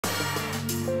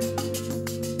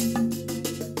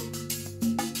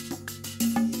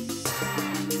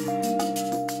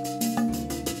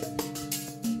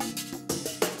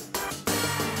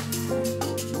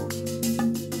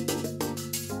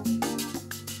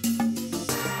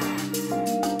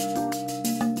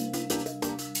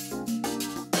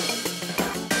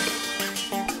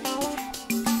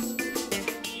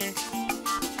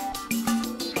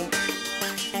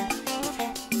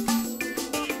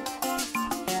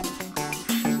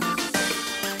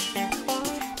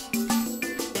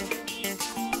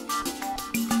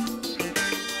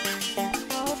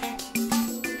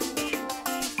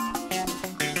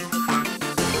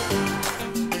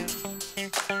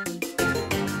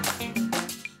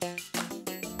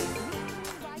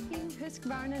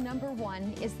Husqvarna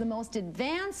 #1 is the most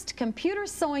advanced computer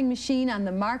sewing machine on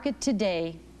the market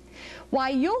today. Why,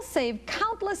 you'll save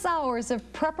countless hours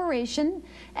of preparation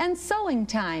and sewing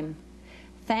time.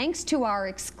 Thanks to our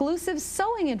exclusive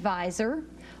sewing advisor,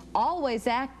 always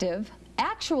active,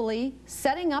 actually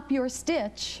setting up your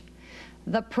stitch,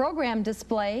 the program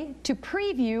display to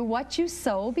preview what you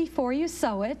sew before you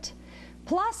sew it,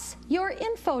 plus your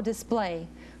info display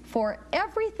for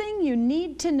everything you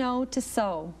need to know to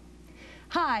sew.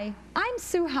 Hi, I'm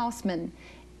Sue Hausman,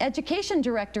 Education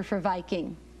Director for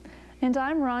Viking. And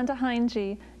I'm Rhonda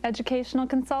Heinge, Educational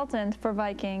Consultant for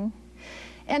Viking.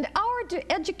 And our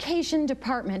education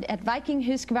department at Viking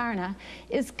Husqvarna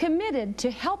is committed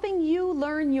to helping you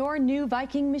learn your new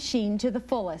Viking machine to the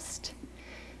fullest.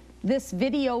 This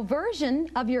video version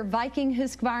of your Viking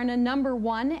Husqvarna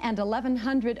 #1 and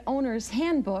 1100 Owner's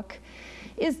Handbook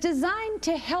is designed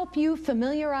to help you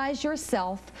familiarize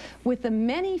yourself with the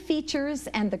many features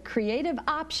and the creative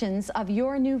options of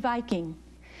your new Viking.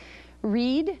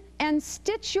 Read and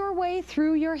stitch your way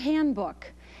through your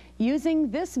handbook using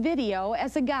this video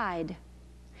as a guide.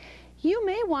 You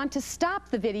may want to stop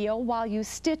the video while you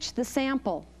stitch the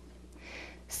sample.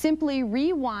 Simply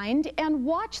rewind and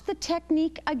watch the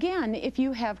technique again if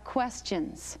you have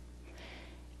questions.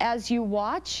 As you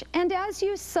watch and as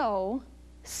you sew,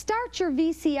 start your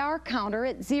VCR counter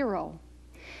at 0.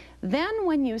 Then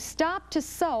when you stop to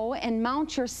sew and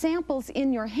mount your samples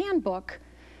in your handbook,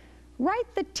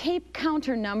 write the tape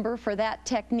counter number for that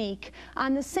technique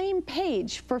on the same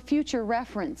page for future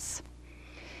reference.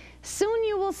 Soon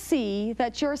you will see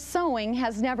that your sewing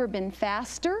has never been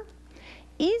faster,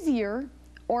 easier,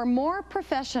 or more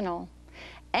professional.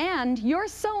 And your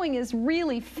sewing is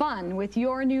really fun with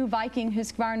your new Viking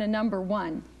Husqvarna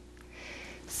 #1.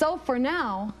 So for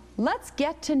now, let's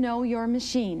get to know your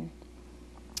machine.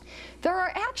 There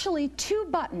are actually 2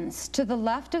 buttons to the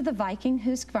left of the Viking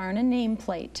Husqvarna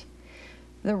nameplate.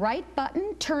 The right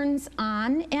button turns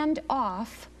on and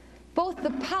off both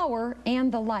the power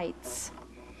and the lights.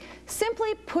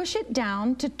 Simply push it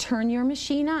down to turn your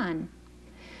machine on.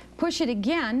 Push it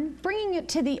again, bringing it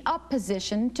to the up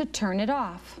position to turn it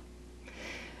off.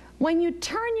 When you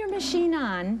turn your machine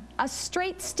on, a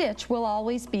straight stitch will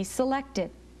always be selected.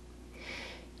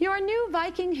 Your new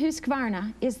Viking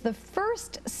Husqvarna is the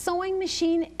first sewing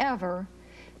machine ever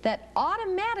that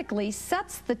automatically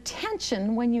sets the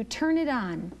tension when you turn it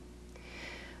on.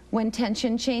 When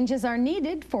tension changes are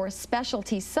needed for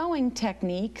specialty sewing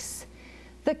techniques,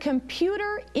 the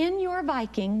computer in your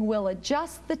Viking will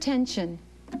adjust the tension.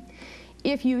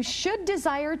 If you should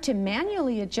desire to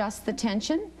manually adjust the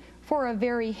tension for a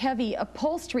very heavy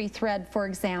upholstery thread, for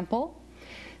example,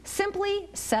 simply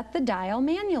set the dial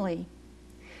manually.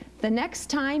 The next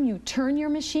time you turn your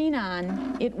machine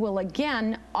on, it will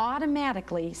again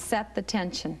automatically set the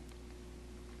tension.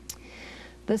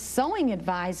 The sewing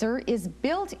advisor is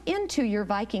built into your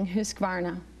Viking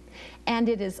Husqvarna, and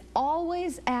it is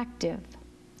always active,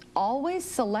 always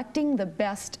selecting the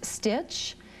best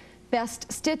stitch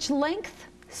length,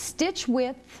 stitch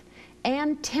width,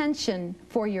 and tension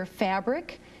for your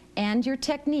fabric and your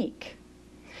technique.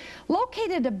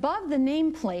 Located above the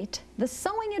nameplate, the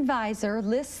sewing advisor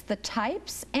lists the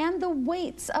types and the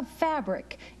weights of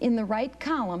fabric in the right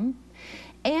column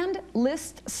and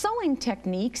lists sewing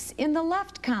techniques in the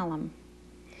left column.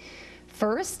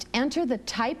 First, enter the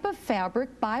type of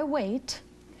fabric by weight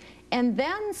and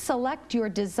then select your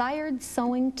desired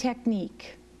sewing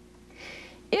technique.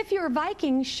 If your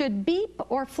Viking should beep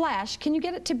or flash, can you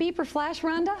get it to beep or flash,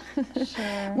 Rhonda?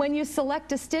 Sure. When you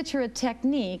select a stitch or a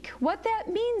technique, what that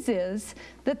means is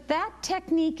that that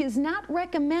technique is not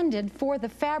recommended for the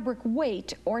fabric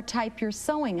weight or type you're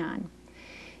sewing on.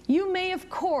 You may, of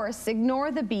course,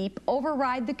 ignore the beep,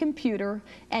 override the computer,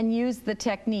 and use the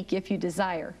technique if you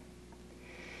desire.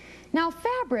 Now,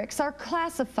 fabrics are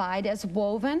classified as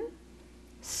woven,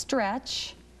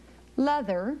 stretch,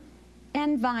 leather,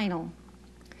 and vinyl.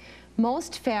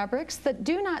 Most fabrics that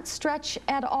do not stretch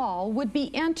at all would be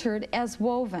entered as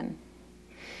woven.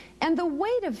 And the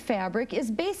weight of fabric is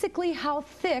basically how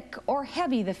thick or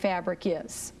heavy the fabric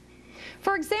is.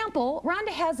 For example, Rhonda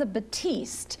has a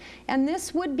batiste, and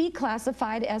this would be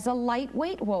classified as a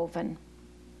lightweight woven.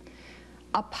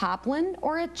 A poplin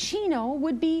or a chino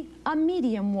would be a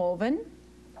medium woven,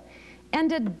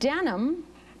 and a denim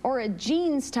or a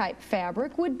jeans type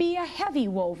fabric would be a heavy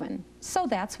woven. So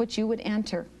that's what you would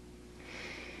enter.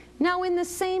 Now, in the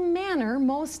same manner,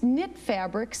 most knit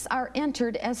fabrics are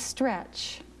entered as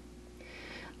stretch.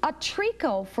 A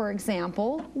tricot, for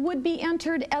example, would be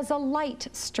entered as a light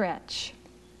stretch.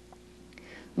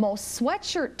 Most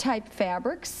sweatshirt type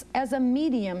fabrics as a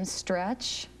medium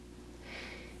stretch,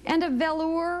 And a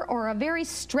velour or a very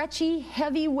stretchy,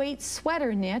 heavyweight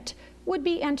sweater knit would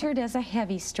be entered as a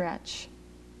heavy stretch.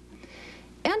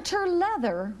 Enter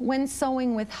leather when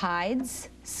sewing with hides,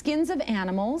 skins of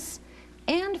animals,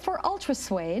 and for ultra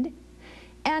suede,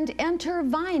 and enter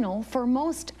vinyl for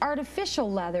most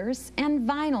artificial leathers and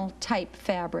vinyl type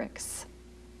fabrics.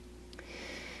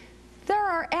 There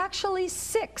are actually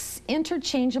 6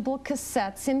 interchangeable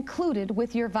cassettes included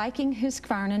with your Viking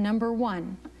Husqvarna number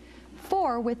 1,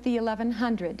 4 with the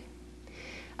 1100.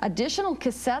 Additional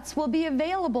cassettes will be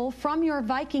available from your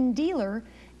Viking dealer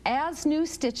as new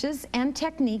stitches and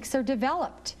techniques are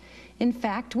developed. In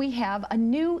fact, we have a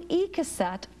new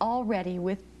e-cassette already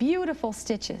with beautiful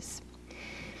stitches.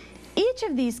 Each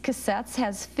of these cassettes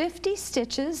has 50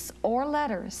 stitches or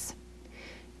letters.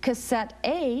 Cassette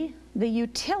A, the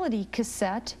utility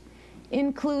cassette,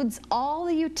 includes all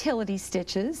the utility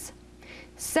stitches,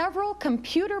 several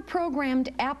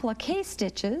computer-programmed applique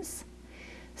stitches,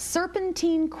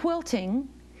 serpentine quilting,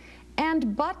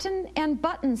 and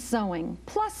button sewing,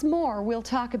 plus more we'll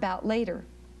talk about later.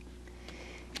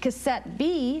 Cassette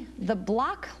B, the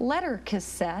block letter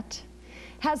cassette,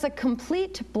 has a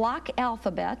complete block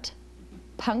alphabet,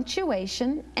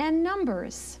 punctuation, and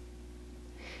numbers.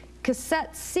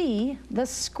 Cassette C, the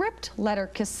script letter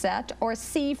cassette, or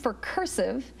C for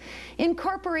cursive,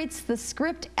 incorporates the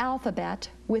script alphabet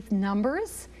with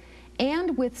numbers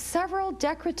and with several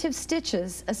decorative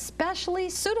stitches, especially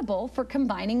suitable for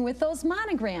combining with those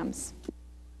monograms.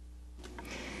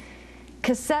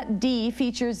 Cassette D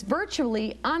features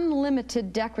virtually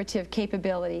unlimited decorative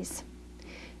capabilities.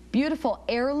 Beautiful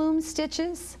heirloom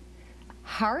stitches,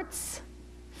 hearts,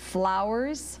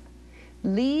 flowers,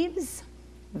 leaves,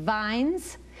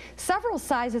 vines, several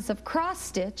sizes of cross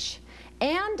stitch,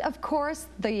 and of course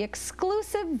the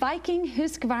exclusive Viking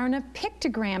Husqvarna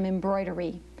pictogram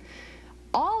embroidery.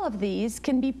 All of these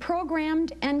can be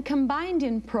programmed and combined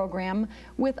in program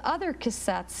with other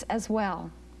cassettes as well.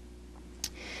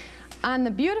 On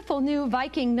the beautiful new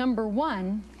Viking number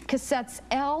 1, cassettes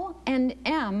L and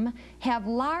M have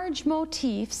large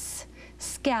motifs,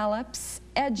 scallops,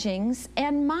 edgings,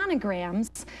 and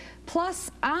monograms, plus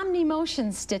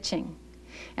omni-motion stitching.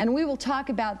 And we will talk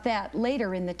about that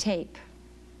later in the tape.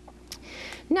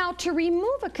 Now, to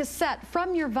remove a cassette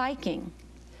from your Viking,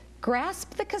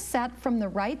 grasp the cassette from the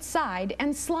right side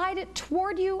and slide it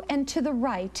toward you and to the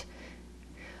right.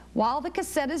 While the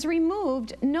cassette is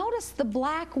removed, notice the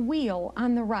black wheel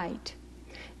on the right.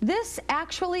 This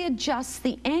actually adjusts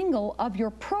the angle of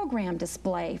your program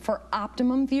display for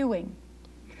optimum viewing.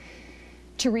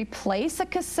 To replace a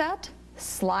cassette,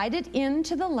 slide it in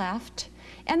to the left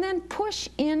and then push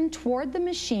in toward the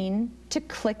machine to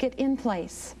click it in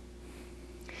place.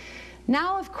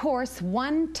 Now, of course,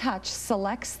 one touch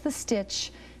selects the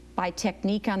stitch by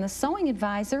technique on the sewing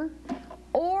advisor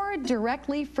or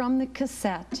directly from the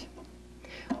cassette.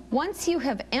 Once you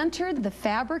have entered the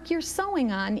fabric you're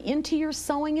sewing on into your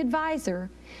sewing advisor,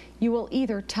 you will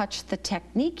either touch the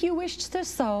technique you wish to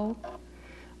sew,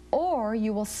 or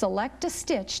you will select a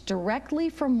stitch directly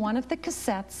from one of the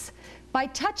cassettes by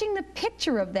touching the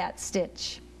picture of that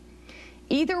stitch.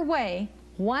 Either way,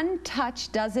 one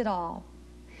touch does it all.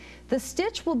 The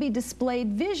stitch will be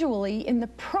displayed visually in the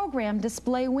program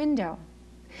display window,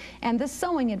 and the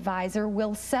sewing advisor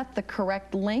will set the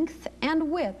correct length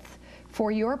and width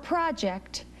for your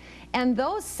project, and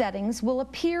those settings will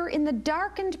appear in the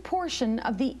darkened portion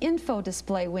of the info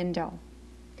display window.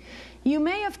 You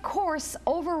may, of course,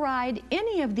 override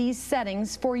any of these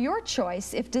settings for your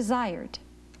choice if desired.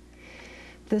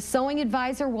 The sewing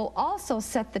advisor will also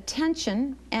set the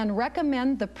tension and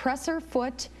recommend the presser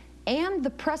foot and the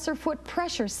presser foot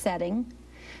pressure setting,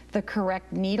 the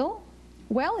correct needle.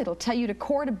 Well, it'll tell you to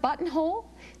cord a buttonhole,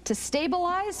 to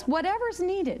stabilize, whatever's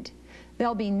needed.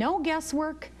 There'll be no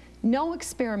guesswork, no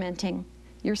experimenting.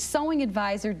 Your sewing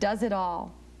advisor does it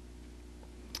all.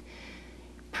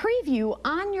 Preview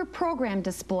on your program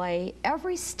display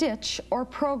every stitch or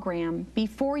program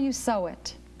before you sew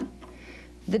it.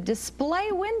 The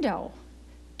display window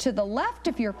to the left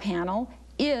of your panel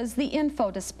is the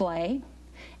info display,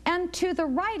 and to the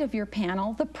right of your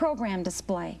panel, the program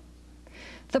display.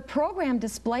 The program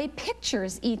display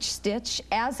pictures each stitch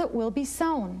as it will be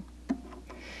sewn.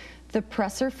 The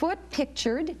presser foot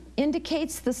pictured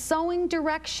indicates the sewing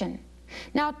direction.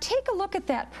 Now take a look at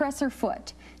that presser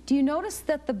foot. Do you notice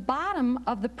that the bottom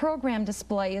of the program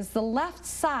display is the left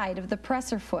side of the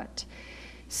presser foot?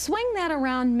 Swing that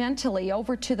around mentally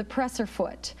over to the presser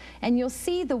foot, and you'll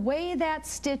see the way that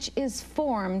stitch is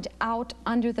formed out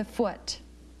under the foot.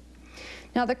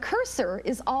 Now the cursor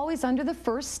is always under the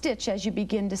first stitch as you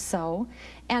begin to sew,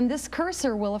 and this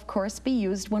cursor will of course be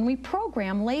used when we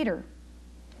program later.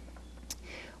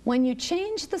 When you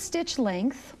change the stitch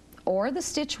length or the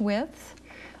stitch width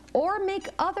or make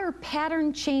other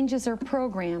pattern changes or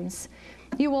programs,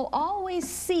 you will always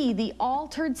see the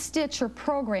altered stitch or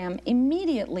program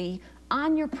immediately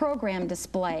on your program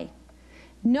display.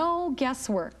 No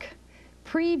guesswork.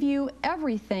 Preview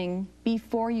everything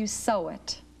before you sew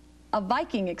it. A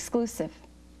Viking exclusive.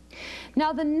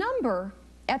 Now the number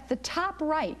at the top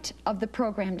right of the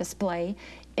program display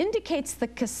indicates the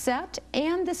cassette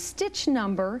and the stitch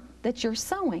number that you're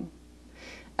sewing.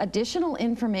 Additional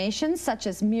information such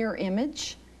as mirror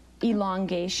image,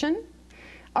 elongation,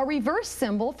 a reverse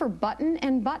symbol for button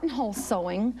and buttonhole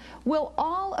sewing will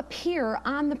all appear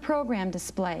on the program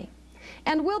display.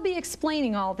 And we'll be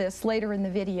explaining all this later in the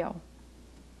video.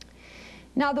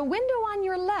 Now the window on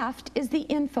your left is the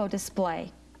info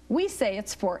display. We say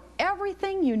it's for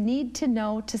everything you need to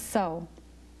know to sew.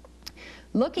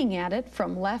 Looking at it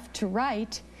from left to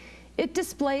right, it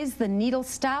displays the needle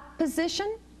stop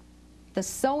position, the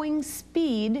sewing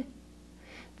speed,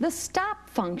 the stop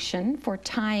function for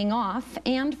tying off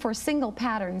and for single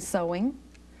pattern sewing,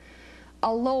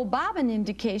 a low bobbin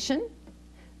indication,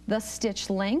 the stitch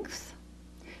length,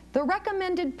 the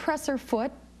recommended presser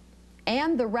foot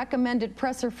and the recommended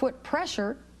presser foot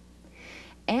pressure,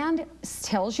 and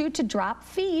tells you to drop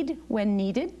feed when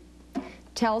needed,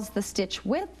 tells the stitch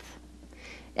width,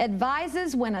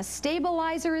 advises when a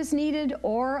stabilizer is needed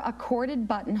or a corded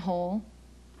buttonhole,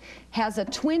 has a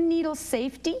twin needle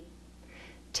safety,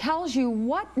 tells you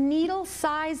what needle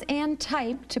size and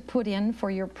type to put in for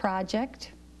your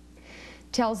project,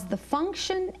 tells the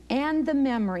function and the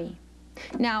memory.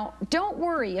 Now, don't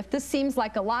worry if this seems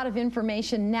like a lot of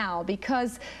information now,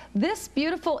 because this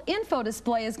beautiful info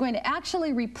display is going to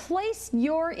actually replace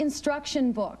your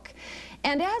instruction book.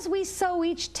 And as we sew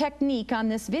each technique on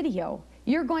this video,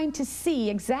 you're going to see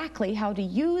exactly how to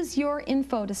use your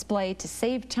info display to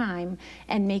save time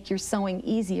and make your sewing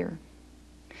easier.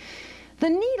 The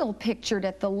needle pictured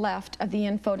at the left of the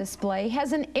info display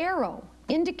has an arrow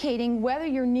indicating whether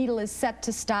your needle is set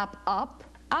to stop up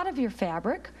out of your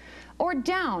fabric or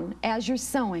down as you're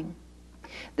sewing.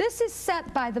 This is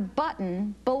set by the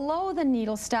button below the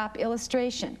needle stop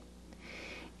illustration.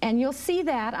 And you'll see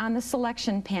that on the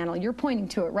selection panel. You're pointing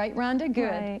to it, right, Rhonda?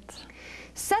 Good. Right.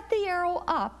 Set the arrow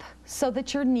up so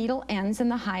that your needle ends in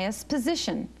the highest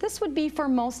position. This would be for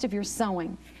most of your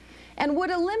sewing, and would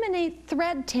eliminate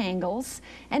thread tangles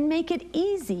and make it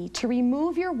easy to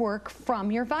remove your work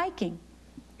from your Viking.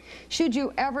 Should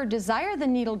you ever desire the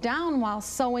needle down while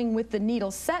sewing with the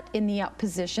needle set in the up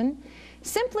position,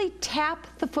 simply tap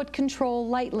the foot control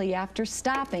lightly after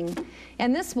stopping,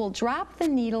 and this will drop the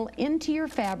needle into your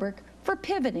fabric for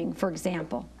pivoting, for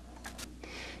example.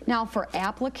 Now for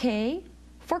applique,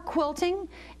 for quilting,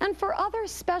 and for other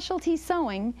specialty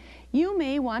sewing, you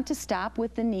may want to stop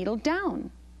with the needle down.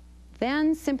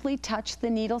 Then simply touch the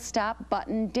needle stop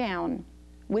button down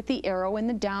with the arrow in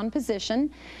the down position,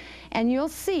 and you'll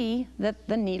see that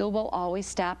the needle will always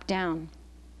stop down.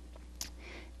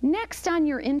 Next on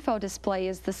your info display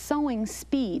is the sewing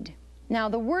speed. Now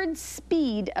the word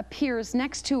speed appears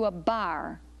next to a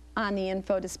bar on the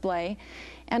info display,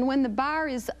 and when the bar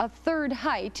is a third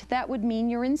height, that would mean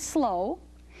you're in slow,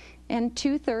 and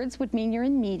 2/3 would mean you're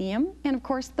in medium, and of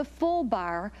course the full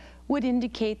bar would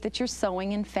indicate that you're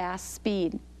sewing in fast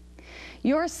speed.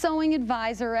 Your sewing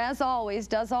advisor, as always,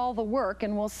 does all the work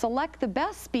and will select the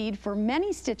best speed for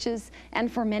many stitches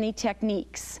and for many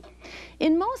techniques.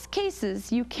 In most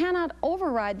cases, you cannot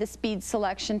override the speed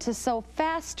selection to sew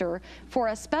faster for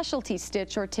a specialty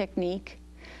stitch or technique,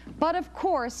 but of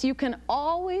course you can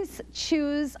always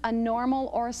choose a normal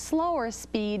or slower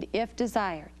speed if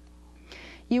desired.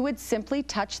 You would simply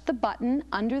touch the button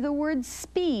under the word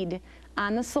speed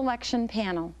on the selection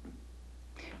panel.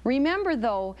 Remember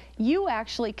though, you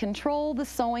actually control the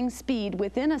sewing speed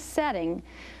within a setting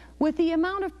with the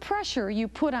amount of pressure you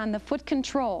put on the foot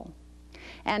control.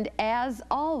 And as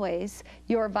always,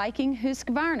 your Viking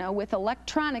Husqvarna with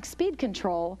electronic speed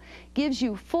control gives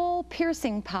you full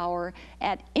piercing power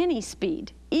at any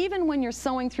speed, even when you're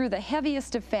sewing through the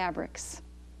heaviest of fabrics.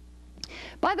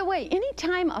 By the way,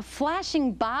 anytime a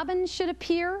flashing bobbin should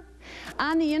appear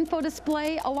on the info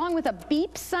display along with a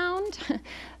beep sound,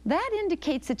 that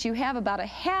indicates that you have about a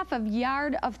half of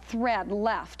yard of thread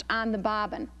left on the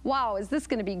bobbin. Wow, is this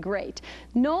going to be great.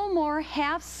 No more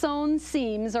half sewn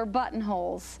seams or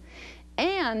buttonholes.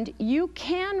 And you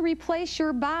can replace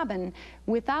your bobbin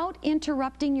without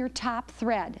interrupting your top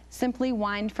thread. Simply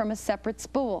wind from a separate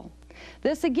spool.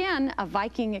 This again, a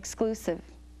Viking exclusive.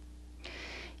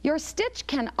 Your stitch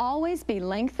can always be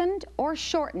lengthened or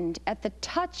shortened at the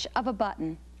touch of a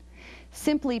button.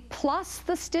 Simply plus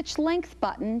the stitch length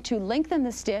button to lengthen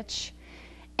the stitch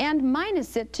and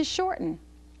minus it to shorten.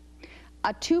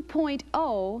 A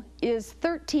 2.0 is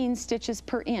 13 stitches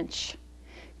per inch.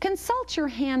 Consult your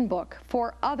handbook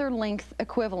for other length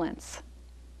equivalents.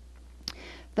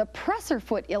 The presser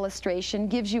foot illustration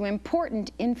gives you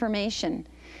important information.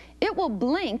 It will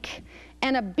blink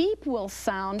and a beep will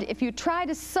sound if you try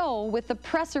to sew with the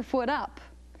presser foot up.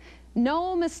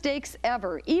 No mistakes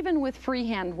ever, even with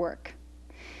freehand work.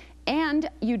 And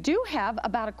you do have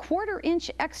about a 1/4 inch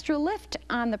extra lift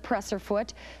on the presser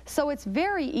foot, so it's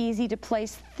very easy to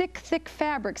place thick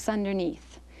fabrics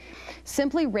underneath.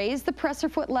 Simply raise the presser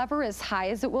foot lever as high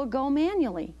as it will go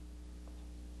manually.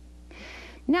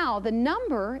 Now, the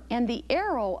number and the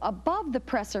arrow above the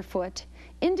presser foot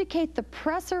indicate the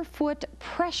presser foot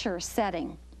pressure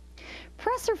setting.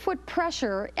 Presser foot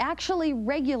pressure actually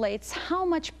regulates how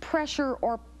much pressure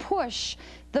or push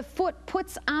the foot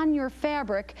puts on your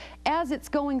fabric as it's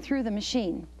going through the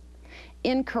machine.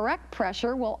 Incorrect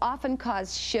pressure will often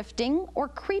cause shifting or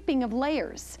creeping of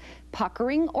layers,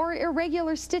 puckering or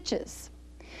irregular stitches.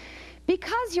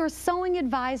 Because your sewing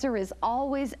advisor is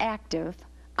always active,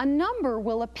 a number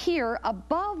will appear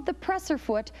above the presser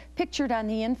foot pictured on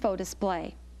the info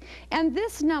display. And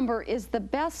this number is the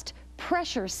best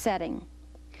pressure setting.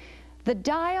 The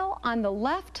dial on the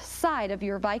left side of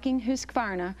your Viking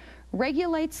Husqvarna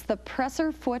regulates the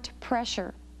presser foot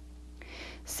pressure.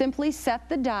 Simply set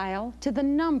the dial to the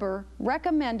number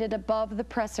recommended above the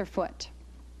presser foot.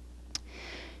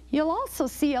 You'll also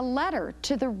see a letter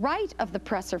to the right of the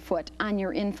presser foot on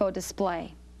your info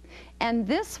display. And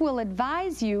this will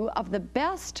advise you of the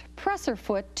best presser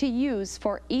foot to use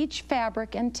for each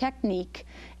fabric and technique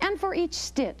and for each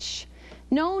stitch.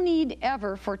 No need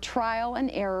ever for trial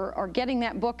and error or getting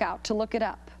that book out to look it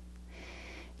up.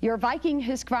 Your Viking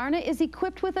Husqvarna is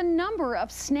equipped with a number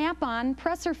of snap-on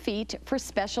presser feet for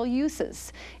special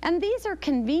uses, and these are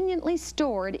conveniently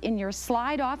stored in your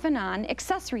slide off and on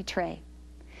accessory tray.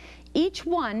 Each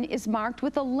one is marked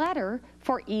with a letter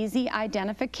for easy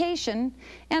identification,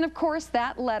 and of course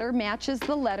that letter matches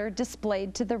the letter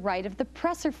displayed to the right of the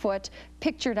presser foot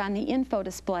pictured on the info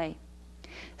display.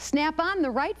 Snap on the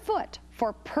right foot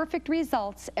for perfect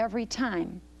results every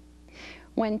time.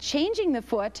 When changing the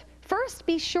foot, first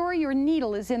be sure your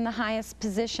needle is in the highest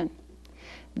position.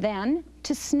 Then,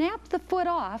 to snap the foot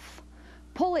off,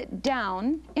 pull it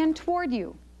down and toward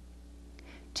you.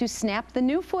 To snap the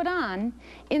new foot on,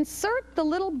 insert the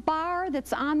little bar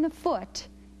that's on the foot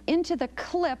into the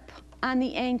clip on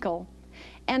the ankle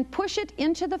and push it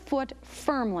into the foot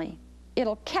firmly.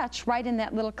 It'll catch right in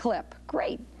that little clip.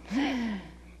 Great.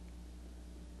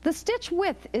 The stitch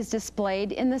width is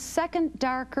displayed in the second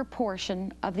darker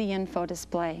portion of the info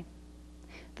display.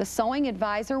 The sewing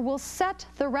advisor will set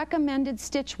the recommended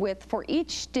stitch width for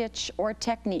each stitch or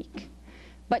technique,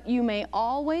 but you may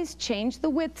always change the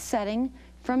width setting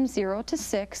from 0 to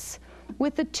 6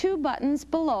 with the 2 buttons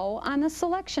below on the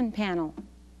selection panel.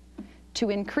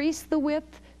 To increase the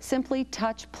width, simply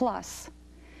touch plus.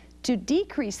 To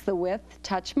decrease the width,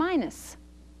 touch minus.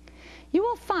 You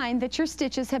will find that your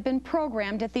stitches have been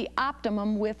programmed at the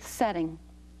optimum width setting.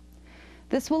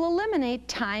 This will eliminate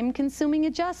time-consuming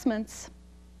adjustments.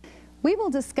 We will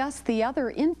discuss the other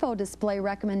info display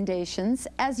recommendations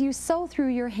as you sew through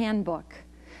your handbook.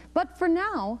 But for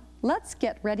now, let's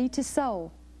get ready to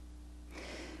sew.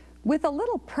 With a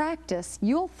little practice,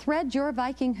 you'll thread your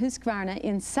Viking Husqvarna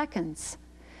in seconds.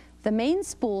 The main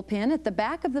spool pin at the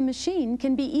back of the machine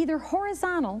can be either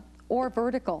horizontal or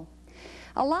vertical,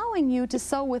 allowing you to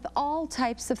sew with all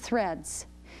types of threads.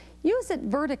 Use it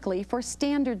vertically for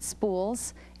standard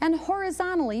spools and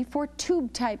horizontally for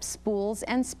tube-type spools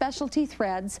and specialty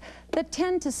threads that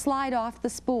tend to slide off the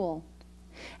spool.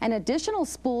 An additional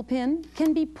spool pin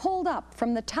can be pulled up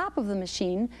from the top of the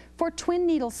machine for twin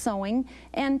needle sewing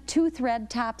and 2-thread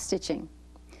top stitching.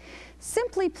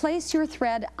 Simply place your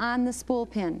thread on the spool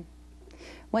pin.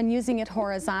 When using it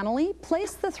horizontally,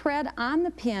 place the thread on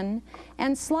the pin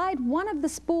and slide one of the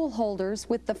spool holders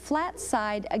with the flat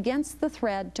side against the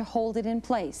thread to hold it in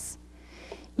place.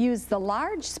 Use the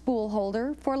large spool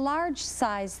holder for large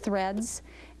size threads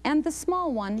and the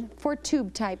small one for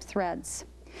tube-type threads.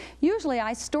 Usually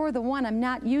I store the one I'm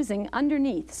not using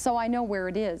underneath so I know where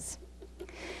it is.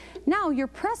 Now your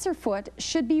presser foot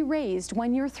should be raised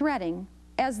when you're threading,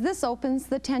 as this opens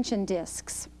the tension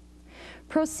discs.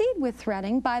 Proceed with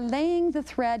threading by laying the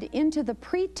thread into the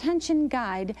pre-tension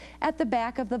guide at the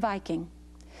back of the Viking.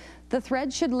 The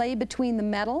thread should lay between the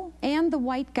metal and the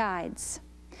white guides.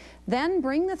 Then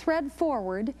bring the thread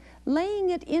forward, laying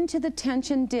it into the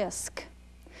tension disc.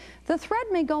 The thread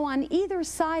may go on either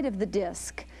side of the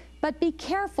disc, but be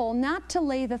careful not to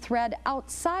lay the thread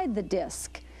outside the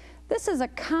disc. This is a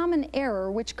common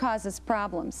error which causes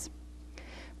problems.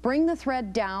 Bring the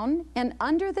thread down and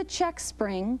under the check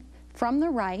spring from the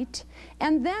right,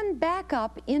 and then back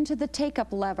up into the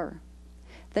take-up lever.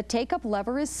 The take-up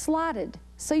lever is slotted,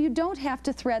 so you don't have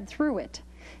to thread through it.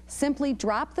 Simply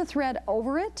drop the thread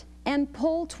over it and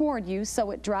pull toward you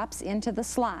so it drops into the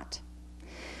slot.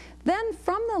 Then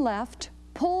from the left,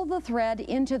 pull the thread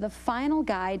into the final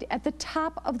guide at the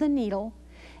top of the needle,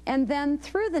 and then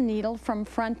through the needle from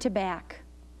front to back.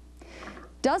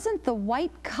 Doesn't the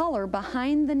white color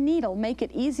behind the needle make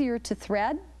it easier to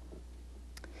thread?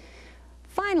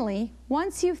 Finally,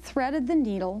 once you've threaded the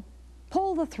needle,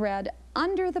 pull the thread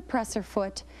under the presser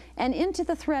foot and into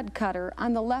the thread cutter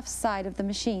on the left side of the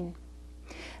machine.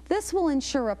 This will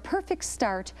ensure a perfect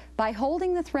start by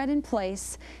holding the thread in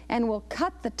place and will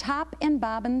cut the top and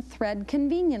bobbin thread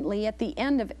conveniently at the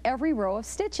end of every row of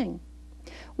stitching.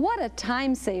 What a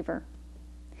time saver!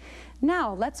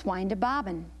 Now let's wind a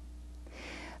bobbin.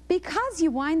 Because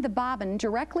you wind the bobbin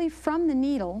directly from the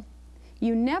needle,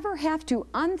 you never have to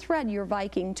unthread your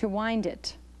Viking to wind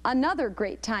it. Another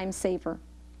great time saver.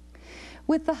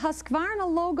 With the Husqvarna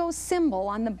logo symbol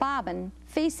on the bobbin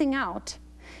facing out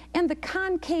and the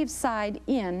concave side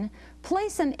in,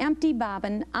 place an empty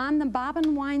bobbin on the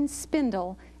bobbin wind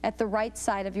spindle at the right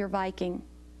side of your Viking.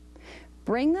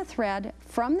 Bring the thread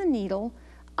from the needle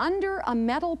under a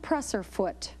metal presser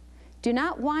foot. Do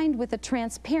not wind with a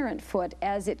transparent foot,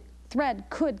 as thread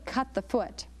could cut the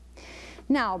foot.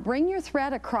 Now bring your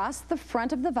thread across the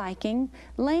front of the Viking,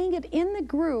 laying it in the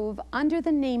groove under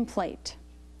the nameplate.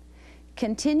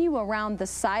 Continue around the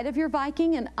side of your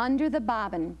Viking and under the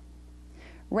bobbin.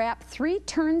 Wrap 3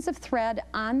 turns of thread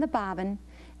on the bobbin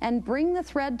and bring the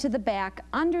thread to the back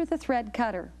under the thread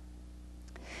cutter.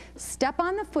 Step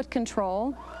on the foot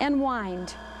control and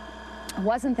wind.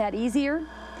 Wasn't that easier?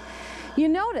 You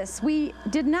notice we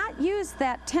did not use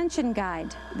that tension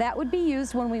guide. That would be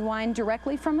used when we wind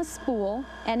directly from a spool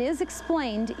and is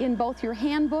explained in both your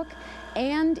handbook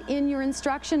and in your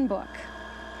instruction book.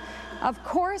 Of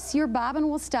course, your bobbin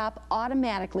will stop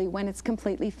automatically when it's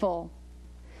completely full.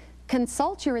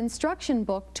 Consult your instruction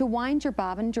book to wind your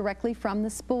bobbin directly from the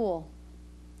spool.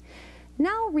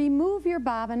 Now remove your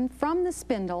bobbin from the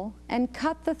spindle and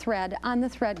cut the thread on the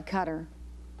thread cutter.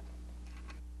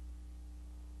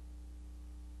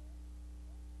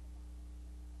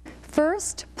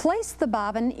 First, place the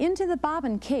bobbin into the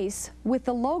bobbin case with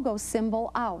the logo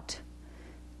symbol out.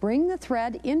 Bring the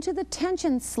thread into the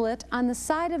tension slit on the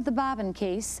side of the bobbin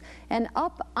case and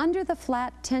up under the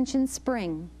flat tension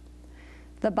spring.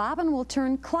 The bobbin will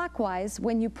turn clockwise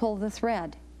when you pull the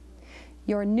thread.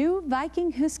 Your new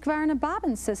Viking Husqvarna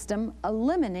bobbin system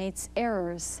eliminates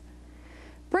errors.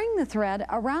 Bring the thread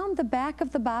around the back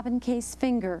of the bobbin case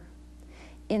finger.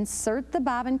 Insert the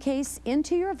bobbin case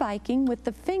into your Viking with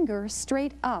the finger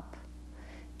straight up.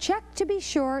 Check to be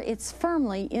sure it's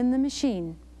firmly in the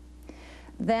machine.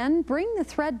 Then bring the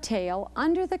thread tail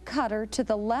under the cutter to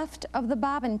the left of the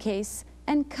bobbin case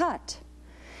and cut.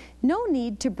 No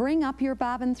need to bring up your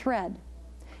bobbin thread.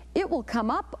 It will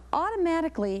come up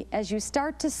automatically as you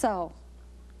start to sew.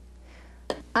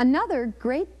 Another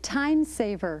great time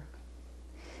saver.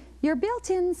 Your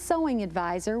built-in sewing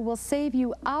advisor will save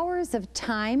you hours of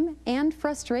time and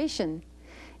frustration.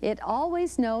 It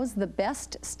always knows the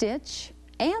best stitch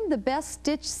and the best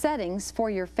stitch settings for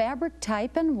your fabric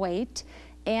type and weight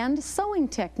and sewing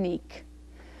technique.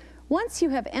 Once you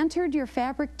have entered your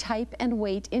fabric type and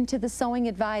weight into the sewing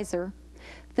advisor,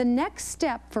 the next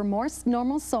step for more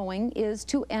normal sewing is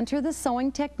to enter the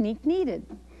sewing technique needed.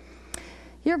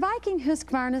 Your Viking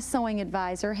Husqvarna sewing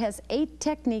advisor has 8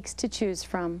 techniques to choose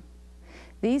from.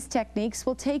 These techniques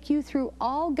will take you through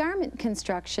all garment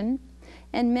construction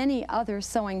and many other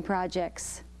sewing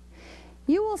projects.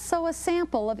 You will sew a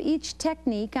sample of each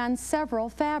technique on several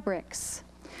fabrics.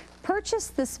 Purchase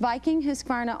this Viking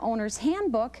Husqvarna Owner's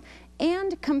Handbook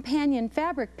and companion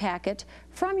fabric packet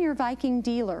from your Viking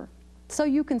dealer so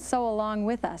you can sew along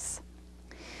with us.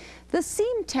 The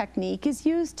seam technique is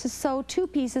used to sew 2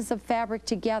 pieces of fabric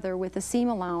together with a seam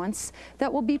allowance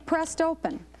that will be pressed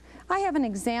open. I have an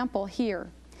example here.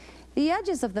 The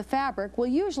edges of the fabric will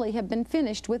usually have been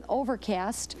finished with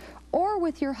overcast or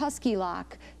with your husky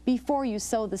lock before you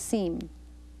sew the seam.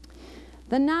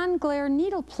 The non-glare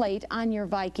needle plate on your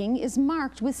Viking is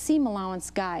marked with seam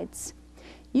allowance guides.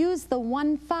 Use the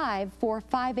 1/5 for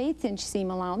 5/8 inch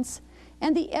seam allowance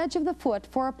and the edge of the foot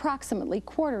for approximately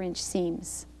 1/4 inch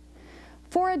seams.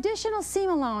 For additional seam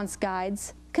allowance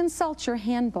guides, consult your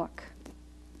handbook.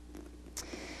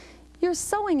 Your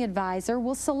sewing advisor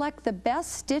will select the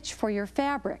best stitch for your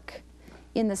fabric.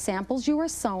 In the samples you are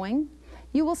sewing,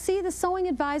 you will see the sewing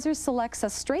advisor selects a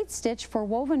straight stitch for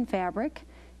woven fabric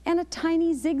and a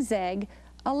tiny zigzag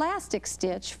elastic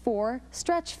stitch for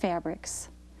stretch fabrics.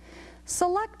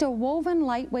 Select a woven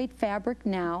lightweight fabric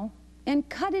now and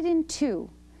cut it in 2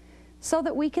 so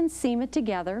that we can seam it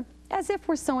together as if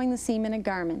we're sewing the seam in a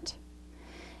garment.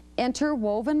 Enter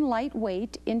woven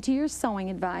lightweight into your sewing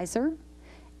advisor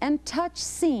and touch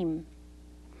seam.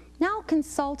 Now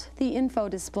consult the info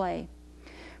display.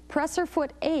 Presser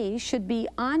foot A should be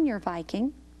on your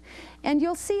Viking, and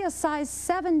you'll see a size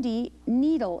 70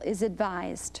 needle is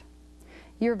advised.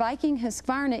 Your Viking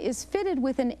Husqvarna is fitted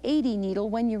with an 80 needle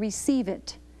when you receive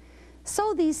it.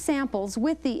 Sew these samples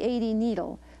with the 80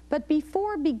 needle, but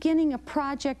before beginning a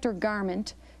project or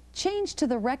garment, change to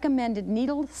the recommended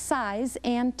needle size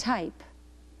and type.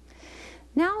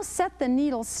 Now set the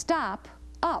needle stop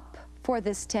up for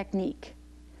this technique.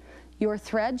 Your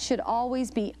thread should always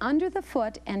be under the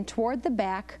foot and toward the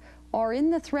back or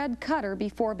in the thread cutter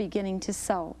before beginning to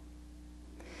sew.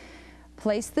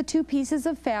 Place the 2 pieces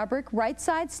of fabric right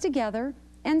sides together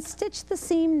and stitch the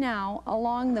seam now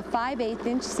along the 5/8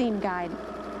 inch seam guide.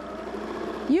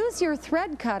 Use your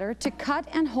thread cutter to cut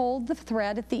and hold the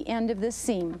thread at the end of the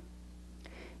seam.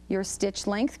 Your stitch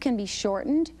length can be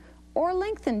shortened or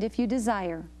lengthened if you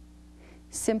desire.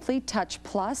 Simply touch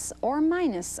plus or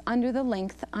minus under the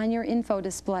length on your info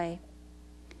display.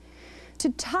 To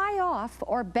tie off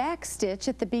or back stitch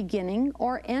at the beginning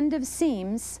or end of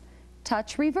seams,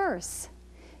 touch reverse.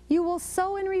 You will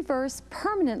sew in reverse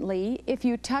permanently if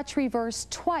you touch reverse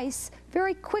twice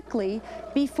very quickly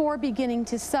before beginning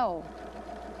to sew.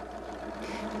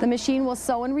 The machine will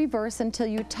sew in reverse until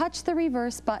you touch the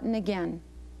reverse button again.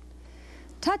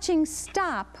 Touching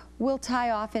stop will tie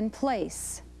off in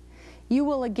place. You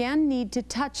will again need to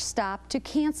touch stop to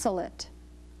cancel it.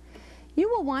 You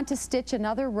will want to stitch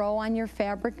another row on your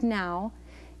fabric now,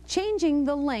 changing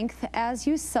the length as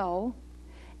you sew,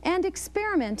 and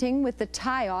experimenting with the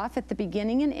tie-off at the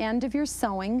beginning and end of your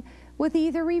sewing with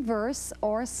either reverse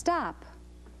or stop.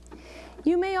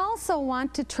 You may also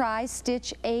want to try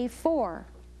stitch A4.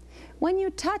 When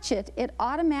you touch it, it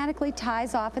automatically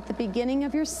ties off at the beginning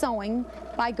of your sewing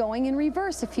by going in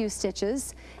reverse a few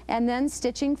stitches and then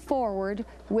stitching forward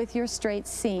with your straight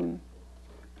seam.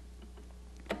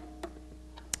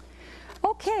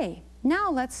 Okay,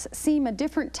 now let's seam a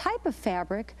different type of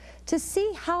fabric to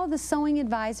see how the sewing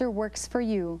advisor works for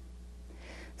you.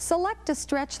 Select a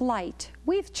stretch light,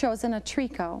 we've chosen a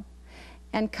tricot,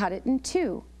 and cut it in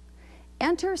 2.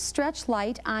 Enter stretch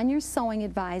light on your sewing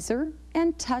advisor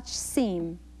and touch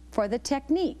seam for the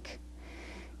technique.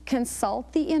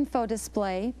 Consult the info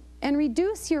display and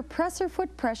reduce your presser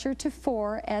foot pressure to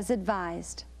 4 as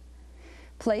advised.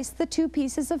 Place the 2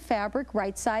 pieces of fabric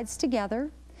right sides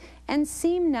together and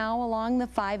seam now along the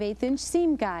 5/8 inch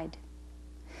seam guide.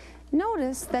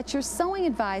 Notice that your sewing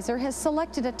advisor has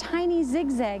selected a tiny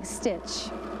zigzag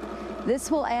stitch. This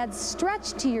will add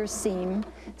stretch to your seam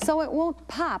so it won't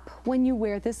pop when you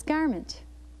wear this garment.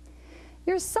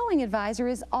 Your sewing advisor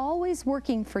is always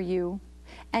working for you,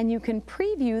 and you can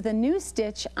preview the new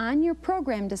stitch on your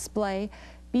program display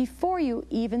before you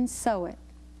even sew it.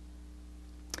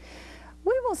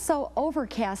 We will sew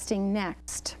overcasting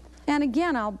next. And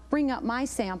again, I'll bring up my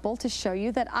sample to show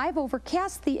you that I've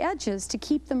overcast the edges to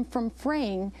keep them from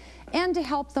fraying and to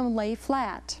help them lay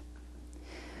flat.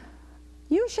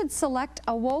 You should select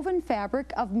a woven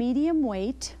fabric of medium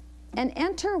weight and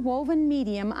enter woven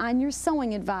medium on your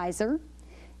sewing advisor,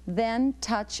 then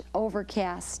touch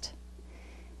overcast.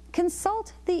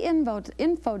 Consult the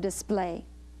info display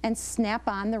and snap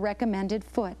on the recommended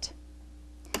foot.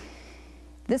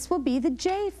 This will be the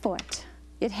J foot.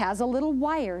 It has a little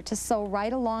wire to sew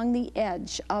right along the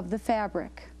edge of the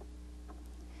fabric.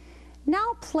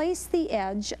 Now place the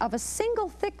edge of a single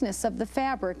thickness of the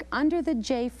fabric under the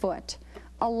J foot,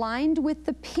 aligned with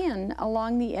the pin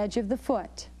along the edge of the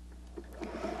foot.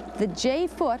 The J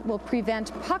foot will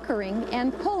prevent puckering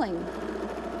and pulling.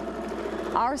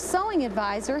 Our sewing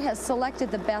advisor has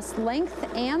selected the best length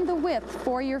and the width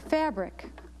for your fabric.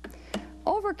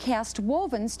 Overcast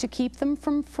wovens to keep them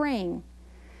from fraying.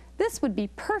 This would be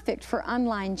perfect for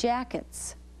unlined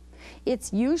jackets.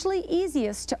 It's usually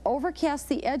easiest to overcast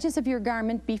the edges of your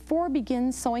garment before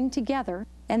begin sewing together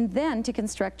and then to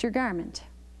construct your garment.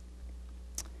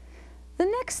 The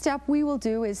next step we will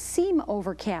do is seam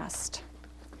overcast.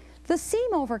 The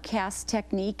seam overcast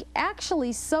technique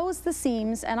actually sews the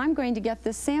seams, and I'm going to get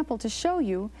this sample to show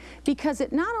you, because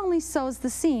it not only sews the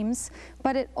seams,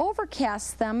 but it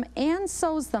overcasts them and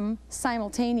sews them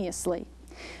simultaneously.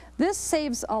 This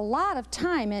saves a lot of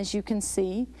time, as you can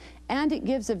see, and it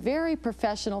gives a very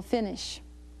professional finish.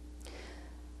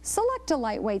 Select a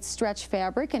lightweight stretch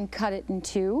fabric and cut it in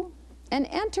two, and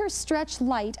enter Stretch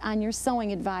Light on your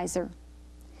sewing advisor.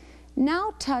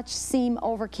 Now touch Seam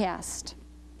Overcast.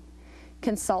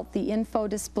 Consult the info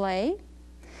display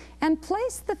and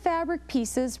place the fabric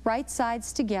pieces right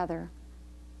sides together.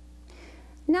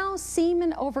 Now seam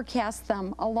and overcast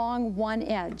them along one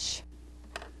edge.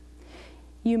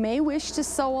 You may wish to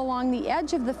sew along the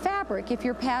edge of the fabric if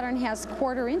your pattern has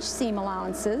 1/4 inch seam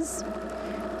allowances,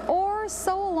 or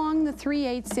sew along the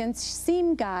 3/8 inch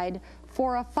seam guide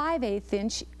for a 5/8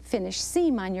 inch finished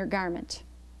seam on your garment.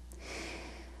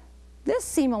 This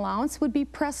seam allowance would be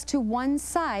pressed to one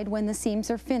side when the seams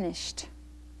are finished.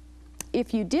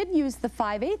 If you did use the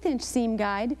 5/8 inch seam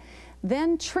guide,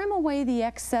 then trim away the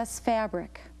excess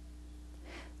fabric.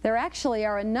 There actually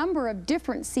are a number of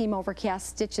different seam overcast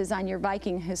stitches on your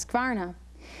Viking Husqvarna.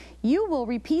 You will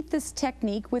repeat this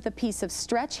technique with a piece of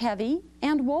stretch heavy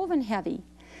and woven heavy,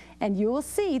 and you will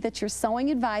see that your sewing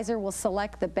advisor will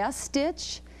select the best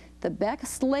stitch, the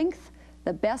best length,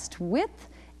 the best width,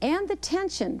 and the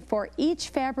tension for each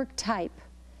fabric type.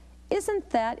 Isn't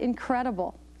that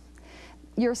incredible?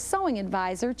 Your sewing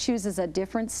advisor chooses a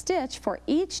different stitch for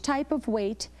each type of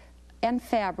weight and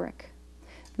fabric.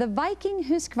 The Viking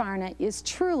Husqvarna is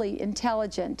truly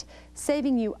intelligent,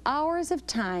 saving you hours of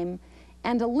time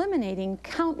and eliminating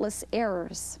countless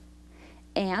errors.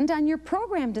 And on your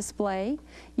program display,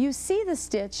 you see the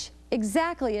stitch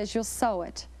exactly as you'll sew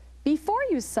it, before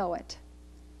you sew it.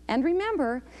 And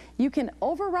remember, you can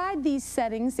override these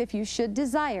settings if you should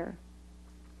desire.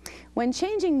 When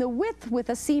changing the width with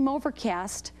a seam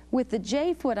overcast with the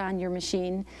J foot on your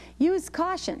machine, use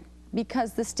caution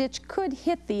because the stitch could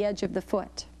hit the edge of the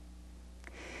foot.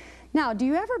 Now, do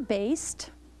you ever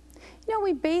baste? You know,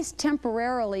 we baste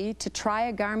temporarily to try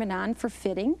a garment on for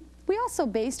fitting. We also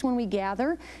baste when we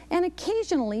gather and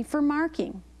occasionally for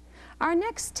marking. Our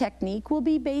next technique will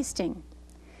be basting.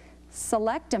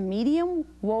 Select a medium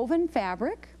woven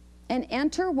fabric and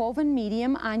enter woven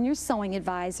medium on your sewing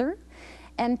advisor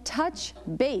and touch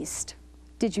baste.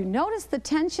 Did you notice the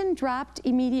tension dropped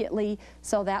immediately,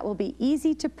 so that will be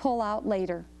easy to pull out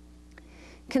later?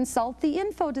 Consult the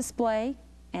info display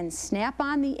and snap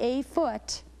on the A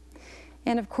foot.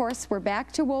 And of course, we're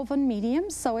back to woven medium,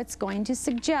 so it's going to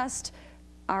suggest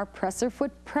our presser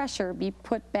foot pressure be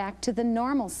put back to the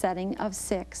normal setting of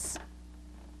 6.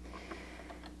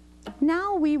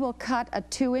 Now we will cut a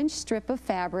 2-inch strip of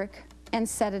fabric and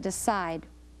set it aside.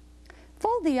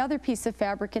 Fold the other piece of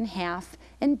fabric in half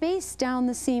and baste down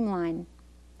the seam line.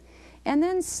 And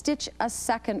then stitch a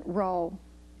second row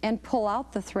and pull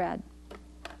out the thread.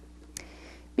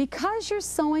 Because your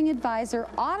sewing advisor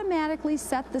automatically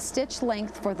set the stitch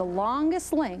length for the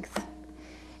longest length,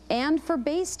 and for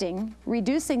basting,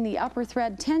 reducing the upper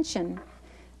thread tension,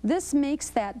 this makes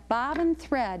that bobbin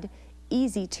thread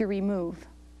easy to remove.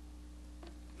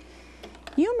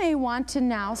 You may want to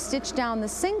now stitch down the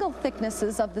single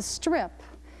thicknesses of the strip.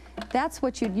 That's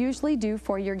what you'd usually do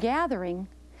for your gathering,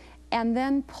 and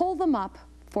then pull them up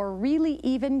for really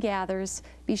even gathers.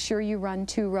 Be sure you run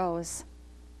 2 rows.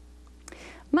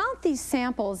 Mount these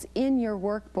samples in your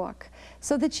workbook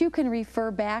so that you can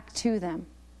refer back to them.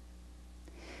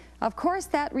 Of course,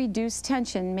 that reduced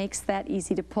tension makes that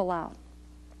easy to pull out.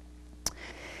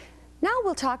 Now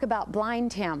we'll talk about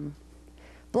blind hem.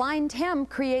 Blind hem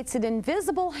creates an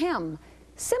invisible hem,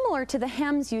 similar to the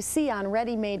hems you see on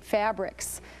ready-made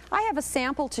fabrics. I have a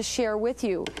sample to share with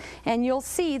you, and you'll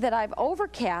see that I've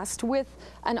overcast with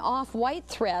an off-white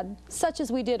thread, such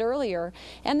as we did earlier,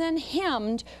 and then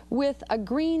hemmed with a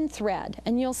green thread,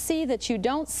 and you'll see that you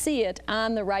don't see it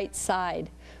on the right side.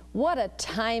 What a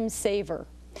time saver.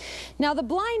 Now, the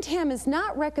blind hem is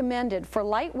not recommended for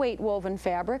lightweight woven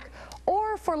fabric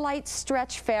or for light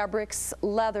stretch fabrics,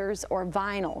 leathers, or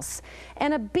vinyls.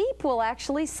 And a beep will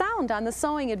actually sound on the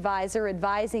sewing advisor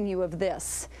advising you of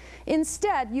this.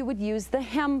 Instead, you would use the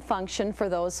hem function for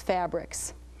those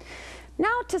fabrics.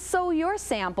 Now, to sew your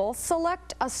sample,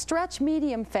 select a stretch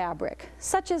medium fabric,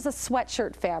 such as a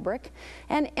sweatshirt fabric,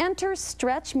 and enter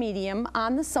stretch medium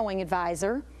on the sewing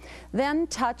advisor, then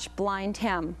touch blind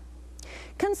hem.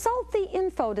 Consult the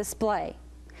info display.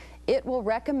 It will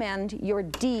recommend your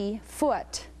D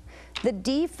foot. The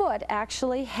D foot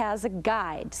actually has a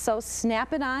guide, so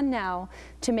snap it on now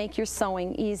to make your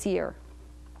sewing easier.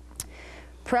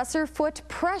 Presser foot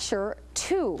pressure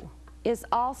 2. is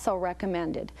also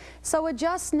recommended. So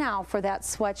adjust now for that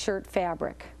sweatshirt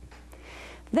fabric.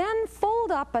 Then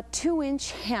fold up a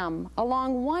 2-inch hem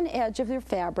along one edge of your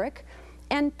fabric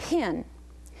and pin.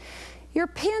 Your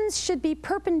pins should be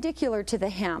perpendicular to the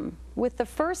hem, with the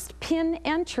first pin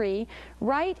entry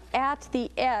right at the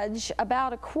edge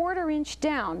about a 1/4 inch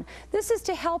down. This is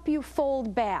to help you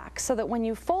fold back, so that when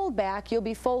you fold back, you'll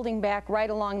be folding back right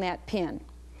along that pin.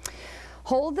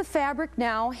 Hold the fabric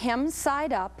now hem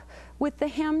side up with the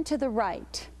hem to the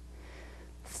right.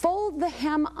 Fold the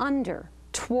hem under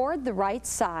toward the right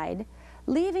side,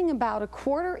 leaving about a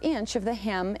 1/4 inch of the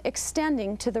hem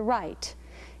extending to the right.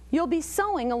 You'll be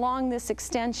sewing along this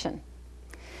extension.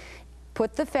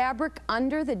 Put the fabric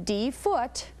under the D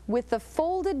foot with the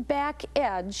folded back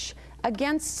edge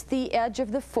against the edge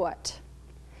of the foot.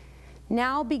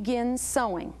 Now begin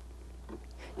sewing.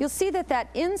 You'll see that that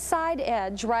inside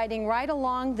edge riding right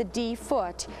along the D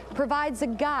foot provides a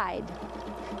guide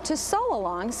to sew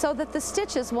along so that the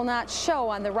stitches will not show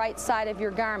on the right side of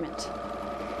your garment.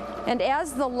 And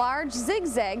as the large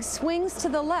zigzag swings to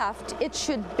the left, it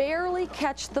should barely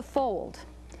catch the fold.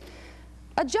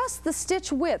 Adjust the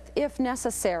stitch width if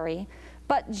necessary,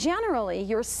 but generally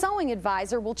your sewing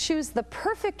advisor will choose the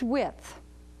perfect width.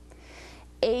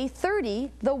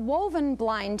 A30, the woven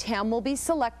blind hem, will be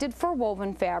selected for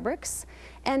woven fabrics,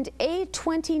 and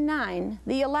A29,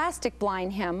 the elastic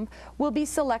blind hem, will be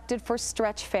selected for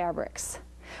stretch fabrics.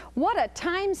 What a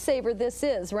time saver this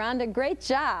is, Rhonda. Great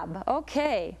job.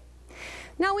 Okay.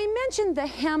 Now we mentioned the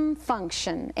hem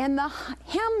function, and the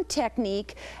hem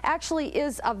technique actually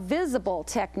is a visible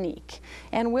technique,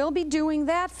 and we'll be doing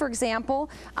that, for example,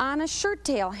 on a shirt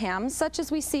tail hem such as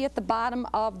we see at the bottom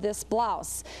of this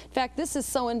blouse. In fact, this is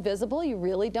so invisible you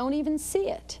really don't even see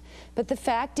it. But the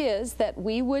fact is that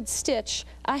we would stitch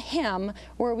a hem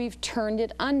where we've turned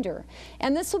it under,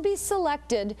 and this will be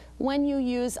selected when you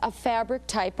use a fabric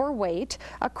type or weight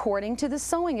according to the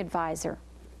sewing advisor.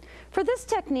 For this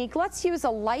technique, let's use a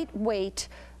lightweight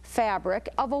fabric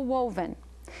of a woven.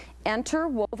 Enter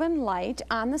woven light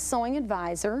on the sewing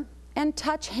advisor and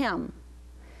touch hem.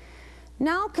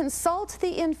 Now consult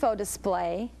the info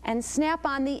display and snap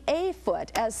on the A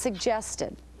foot as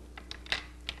suggested.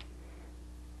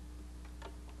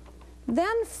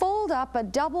 Then fold up a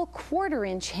double 1/4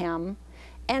 inch hem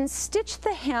and stitch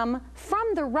the hem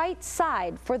from the right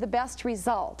side for the best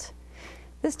result.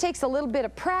 This takes a little bit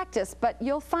of practice, but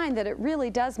you'll find that it really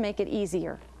does make it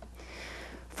easier.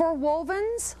 For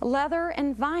wovens, leather,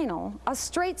 and vinyl, a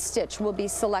straight stitch will be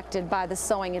selected by the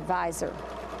sewing advisor.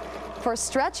 For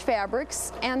stretch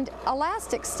fabrics and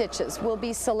elastic stitches will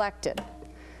be selected.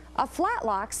 A flat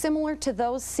lock similar to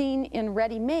those seen in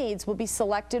ready-mades will be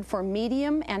selected for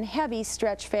medium and heavy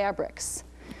stretch fabrics.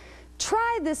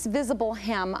 Try this visible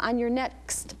hem on your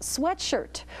next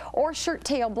sweatshirt or shirt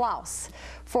tail blouse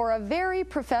for a very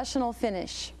professional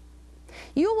finish.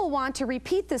 You will want to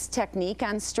repeat this technique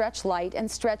on stretch light and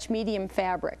stretch medium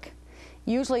fabric.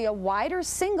 Usually a wider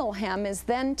single hem is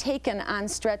then taken on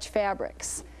stretch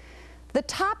fabrics. The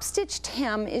top stitched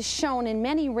hem is shown in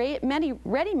many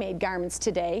ready-made garments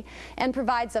today and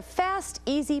provides a fast,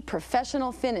 easy,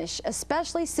 professional finish,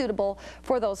 especially suitable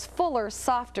for those fuller,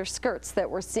 softer skirts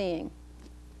that we're seeing.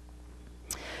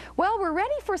 Well, we're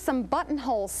ready for some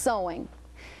buttonhole sewing.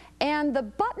 And the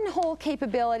buttonhole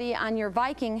capability on your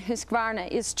Viking Husqvarna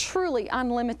is truly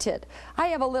unlimited. I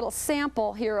have a little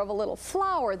sample here of a little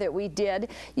flower that we did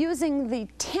using the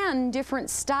 10 different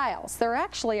styles. There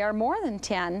actually are more than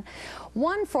 10,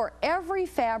 one for every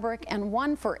fabric and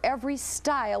one for every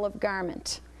style of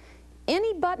garment.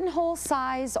 Any buttonhole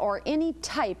size or any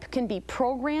type can be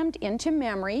programmed into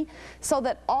memory so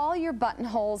that all your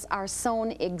buttonholes are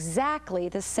sewn exactly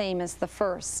the same as the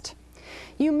first.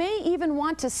 You may even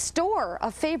want to store a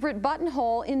favorite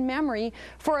buttonhole in memory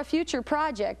for a future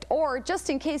project, or just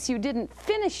in case you didn't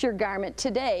finish your garment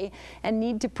today and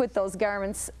need to put those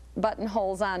garments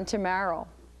buttonholes on tomorrow.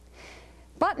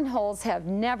 Buttonholes have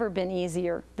never been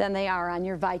easier than they are on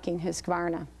your Viking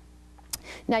Husqvarna.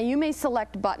 Now you may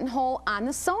select buttonhole on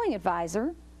the sewing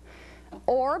advisor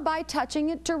or by touching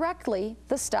it directly,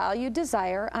 the style you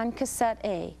desire, on cassette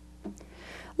A.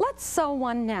 Let's sew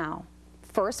one now.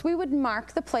 First, we would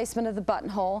mark the placement of the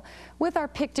buttonhole with our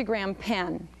pictogram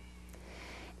pen.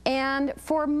 And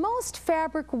for most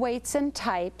fabric weights and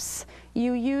types,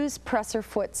 you use presser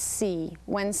foot C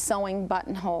when sewing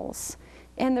buttonholes.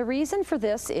 And the reason for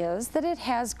this is that it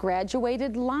has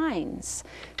graduated lines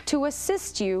to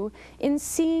assist you in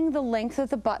seeing the length of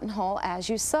the buttonhole as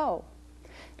you sew.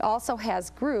 It also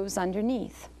has grooves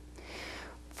underneath.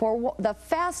 For the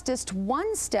fastest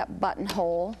one-step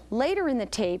buttonhole, later in the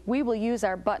tape, we will use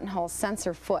our buttonhole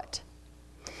sensor foot.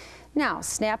 Now,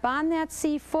 snap on that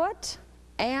C-foot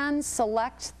and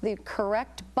select the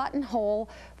correct buttonhole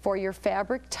for your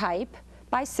fabric type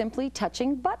by simply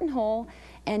touching buttonhole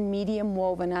and medium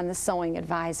woven on the sewing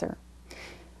advisor.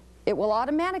 It will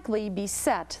automatically be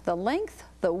set the length,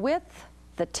 the width,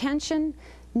 the tension,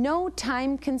 no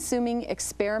time-consuming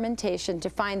experimentation to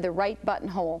find the right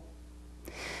buttonhole.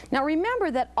 Now remember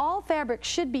that all fabrics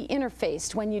should be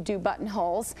interfaced when you do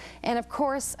buttonholes, and of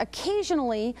course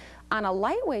occasionally on a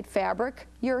lightweight fabric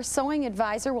your sewing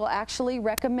advisor will actually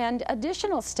recommend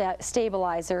additional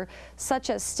stabilizer such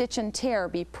as stitch and tear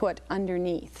be put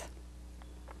underneath.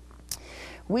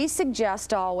 We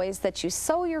suggest always that you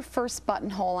sew your first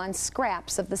buttonhole on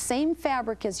scraps of the same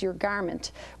fabric as your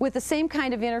garment with the same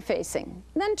kind of interfacing.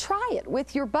 Then try it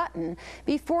with your button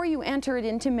before you enter it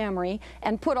into memory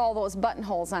and put all those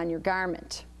buttonholes on your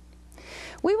garment.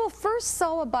 We will first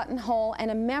sew a buttonhole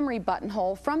and a memory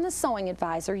buttonhole from the sewing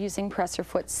advisor using presser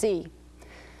foot C.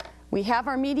 We have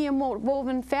our medium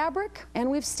woven fabric and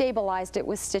we've stabilized it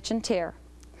with stitch and tear.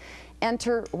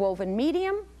 Enter woven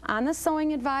medium on the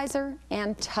sewing advisor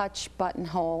and touch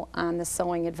buttonhole on the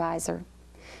sewing advisor.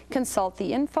 Consult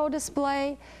the info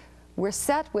display. We're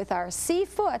set with our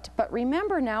C-foot, but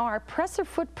remember now our presser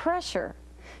foot pressure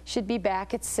should be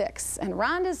back at 6. And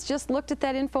Rhonda's just looked at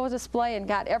that info display and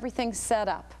got everything set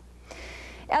up.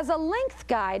 As a length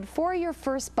guide for your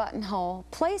first buttonhole,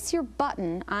 place your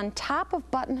button on top of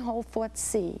buttonhole foot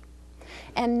C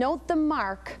and note the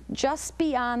mark just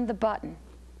beyond the button.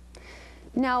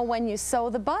 Now when you sew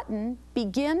the button,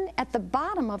 begin at the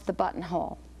bottom of the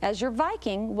buttonhole, as your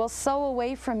Viking will sew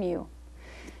away from you.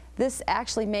 This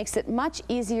actually makes it much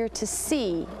easier to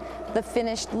see the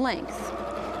finished length.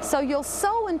 So you'll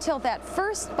sew until that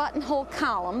first buttonhole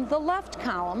column, the left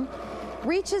column,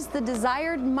 reaches the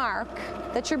desired mark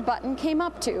that your button came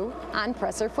up to on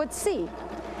presser foot C.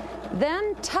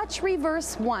 Then touch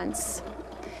reverse once.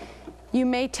 You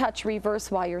may touch reverse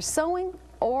while you're sewing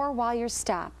or while you're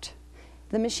stopped.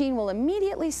 The machine will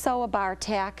immediately sew a bar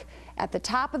tack at the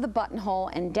top of the buttonhole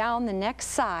and down the next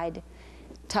side.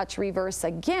 Touch reverse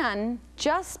again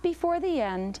just before the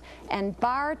end and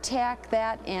bar tack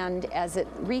that end as it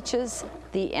reaches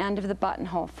the end of the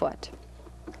buttonhole foot.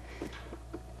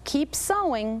 Keep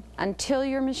sewing until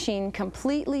your machine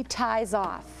completely ties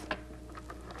off.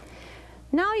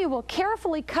 Now you will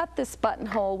carefully cut this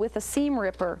buttonhole with a seam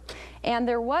ripper, and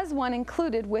there was one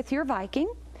included with your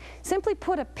Viking. Simply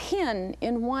put a pin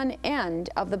in one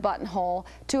end of the buttonhole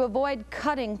to avoid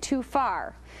cutting too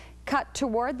far. Cut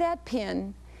toward that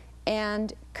pin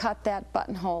and cut that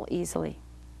buttonhole easily.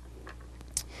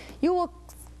 You will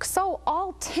sew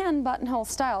all 10 buttonhole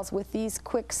styles with these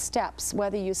quick steps,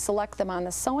 whether you select them on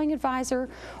the sewing advisor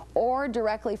or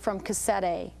directly from cassette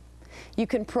A. You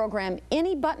can program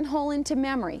any buttonhole into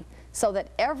memory so that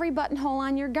every buttonhole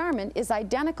on your garment is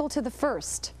identical to the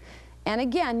first. And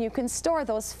again, you can store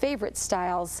those favorite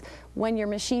styles. When your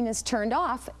machine is turned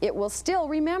off, it will still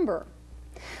remember.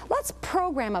 Let's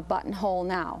program a buttonhole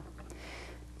now.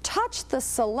 Touch the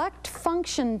Select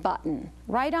Function button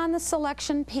right on the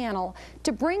selection panel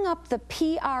to bring up the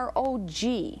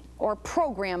PROG, or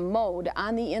Program Mode,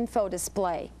 on the info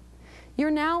display.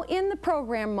 You're now in the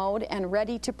program mode and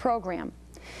ready to program.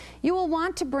 You will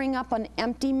want to bring up an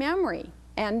empty memory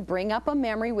and bring up a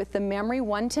memory with the Memory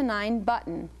 1 to 9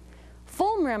 button.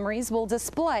 Full memories will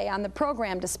display on the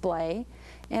program display,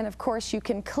 and of course you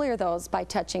can clear those by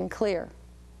touching Clear.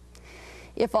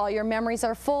 If all your memories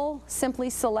are full, simply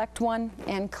select one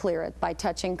and clear it by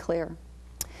touching Clear.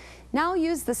 Now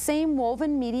use the same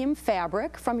woven medium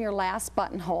fabric from your last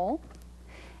buttonhole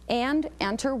and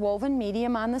enter woven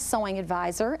medium on the sewing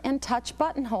advisor and touch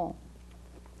buttonhole.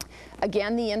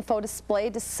 Again, the info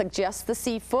display suggests the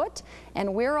C-foot,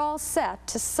 and we're all set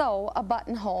to sew a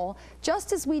buttonhole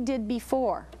just as we did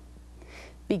before.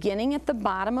 Beginning at the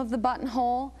bottom of the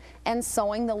buttonhole and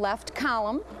sewing the left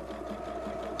column,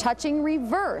 touching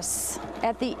reverse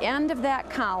at the end of that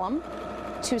column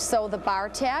to sew the bar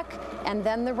tack and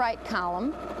then the right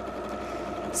column,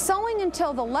 sewing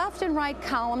until the left and right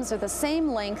columns are the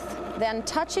same length, then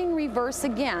touching reverse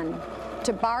again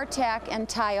to bar tack and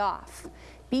tie off.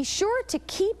 Be sure to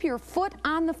keep your foot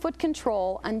on the foot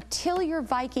control until your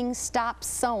Viking stops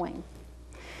sewing.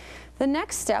 The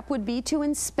next step would be to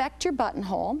inspect your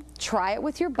buttonhole, try it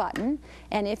with your button,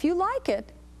 and if you like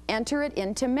it, enter it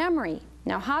into memory.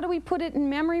 Now, how do we put it in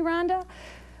memory, Rhonda?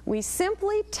 We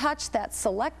simply touch that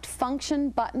Select Function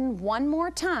button one more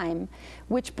time,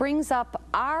 which brings up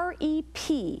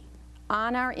REP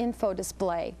on our info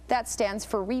display. That stands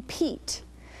for repeat.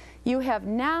 You have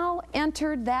now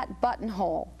entered that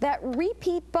buttonhole, that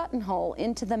repeat buttonhole,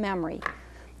 into the memory.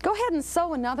 Go ahead and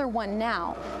sew another one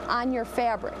now on your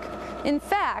fabric. In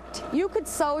fact, you could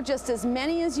sew just as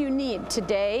many as you need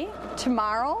today,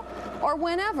 tomorrow, or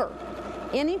whenever.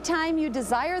 Anytime you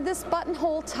desire this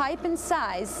buttonhole type and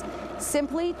size,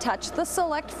 simply touch the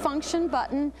Select Function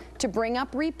button to bring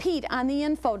up Repeat on the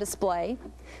info display.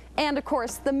 And of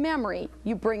course, the memory.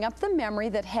 You bring up the memory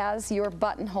that has your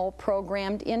buttonhole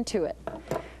programmed into it.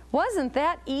 Wasn't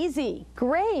that easy?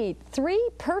 Great! 3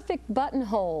 perfect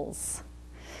buttonholes.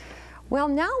 Well,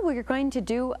 now we're going to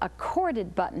do a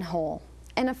corded buttonhole.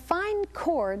 And a fine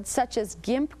cord such as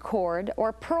gimp cord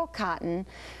or pearl cotton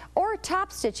or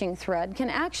top stitching thread can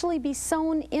actually be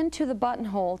sewn into the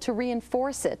buttonhole to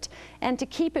reinforce it and to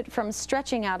keep it from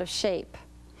stretching out of shape.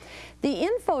 The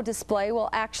info display will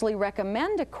actually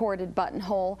recommend a corded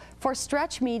buttonhole for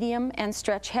stretch medium and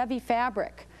stretch heavy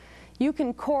fabric. You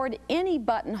can cord any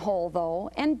buttonhole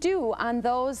though, and do on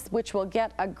those which will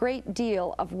get a great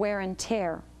deal of wear and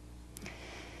tear.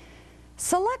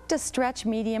 Select a stretch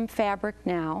medium fabric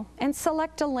now and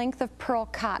select a length of pearl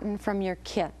cotton from your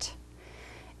kit.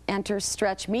 Enter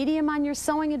stretch medium on your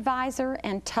sewing advisor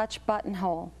and touch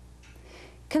buttonhole.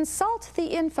 Consult the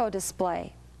info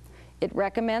display. It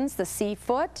recommends the C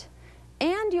foot,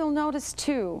 and you'll notice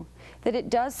too that it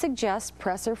does suggest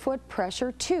presser foot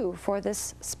pressure 2 for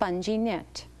this spongy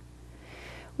knit.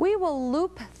 We will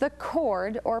loop the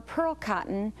cord or pearl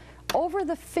cotton over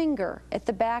the finger at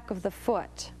the back of the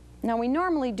foot. Now we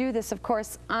normally do this, of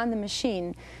course, on the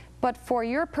machine, but for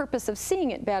your purpose of seeing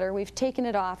it better, we've taken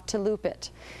it off to loop it.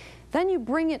 Then you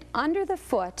bring it under the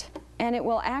foot, and it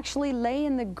will actually lay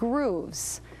in the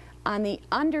grooves on the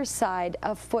underside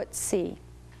of foot C.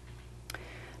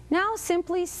 Now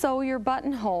simply sew your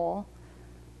buttonhole.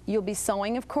 You'll be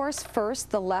sewing, of course, first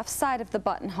the left side of the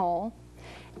buttonhole,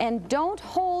 and don't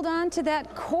hold on to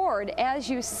that cord as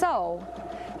you sew,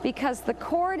 because the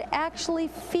cord actually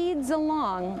feeds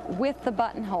along with the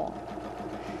buttonhole.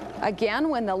 Again,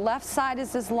 when the left side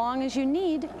is as long as you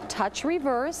need, touch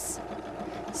reverse.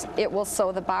 It will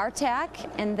sew the bar tack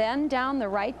and then down the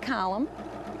right column.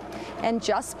 And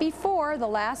just before the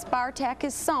last bar tack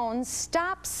is sewn,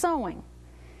 stop sewing.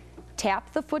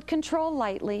 Tap the foot control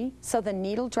lightly so the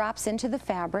needle drops into the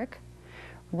fabric.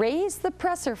 Raise the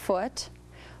presser foot.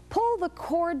 Pull the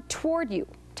cord toward you.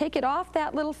 Take it off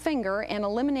that little finger and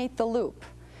eliminate the loop.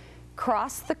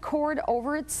 Cross the cord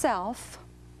over itself.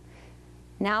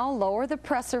 Now lower the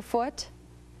presser foot,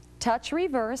 touch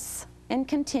reverse, and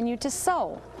continue to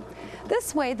sew.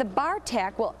 This way the bar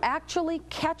tack will actually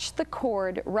catch the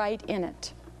cord right in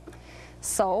it.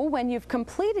 So when you've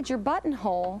completed your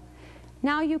buttonhole,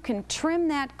 now you can trim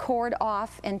that cord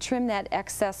off and trim that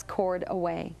excess cord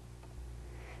away.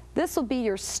 This will be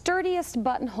your sturdiest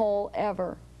buttonhole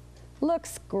ever.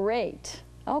 Looks great.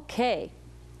 Okay.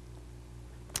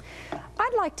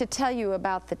 I'd like to tell you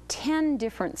about the 10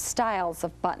 different styles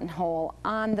of buttonhole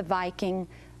on the Viking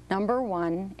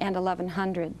 #1 and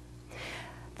 1100.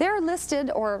 They're listed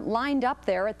or lined up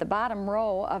there at the bottom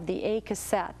row of the A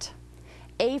cassette.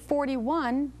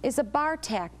 A41 is a bar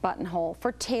tack buttonhole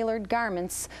for tailored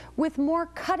garments with more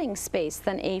cutting space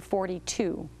than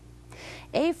A42.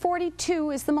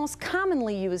 A42 is the most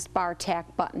commonly used bar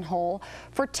tack buttonhole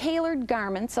for tailored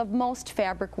garments of most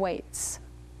fabric weights.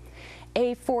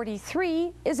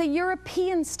 A43 is a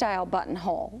European style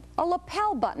buttonhole, a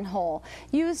lapel buttonhole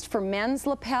used for men's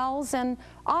lapels and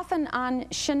often on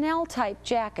Chanel type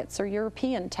jackets or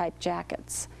European type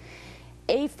jackets.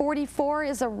 A44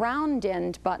 is a round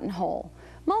end buttonhole,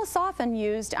 most often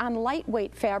used on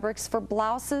lightweight fabrics for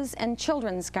blouses and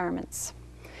children's garments.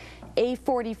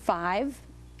 A45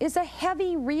 is a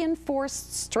heavy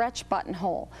reinforced stretch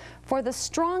buttonhole for the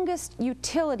strongest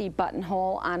utility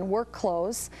buttonhole on work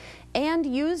clothes and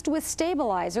used with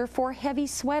stabilizer for heavy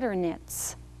sweater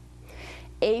knits.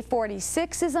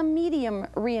 A46 is a medium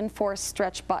reinforced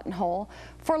stretch buttonhole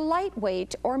for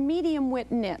lightweight or medium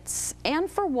width knits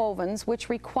and for wovens which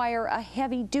require a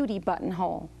heavy duty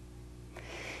buttonhole.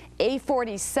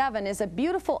 A47 is a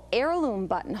beautiful heirloom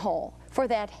buttonhole for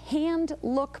that hand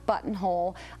look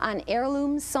buttonhole on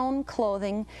heirloom sewn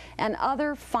clothing and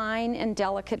other fine and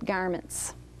delicate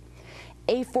garments.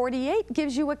 A48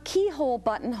 gives you a keyhole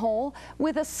buttonhole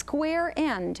with a square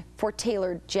end for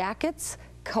tailored jackets,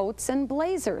 coats, and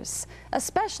blazers,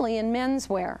 especially in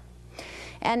menswear.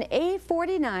 And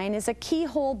A49 is a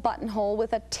keyhole buttonhole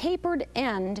with a tapered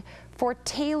end for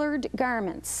tailored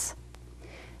garments.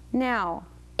 Now,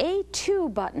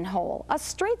 A2 buttonhole, a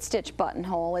straight stitch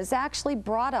buttonhole, is actually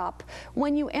brought up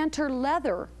when you enter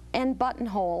leather and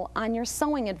buttonhole on your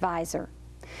sewing advisor.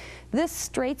 This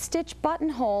straight stitch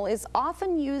buttonhole is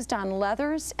often used on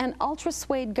leathers and ultra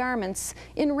suede garments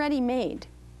in ready-made.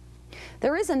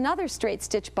 There is another straight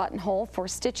stitch buttonhole for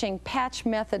stitching patch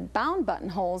method bound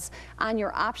buttonholes on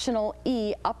your optional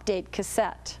E update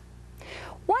cassette.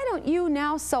 Why don't you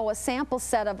now sew a sample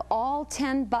set of all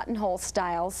 10 buttonhole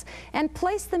styles and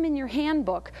place them in your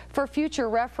handbook for future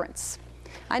reference?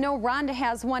 I know Rhonda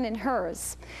has one in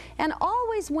hers. And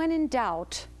always when in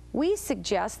doubt, we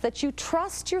suggest that you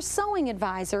trust your sewing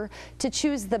advisor to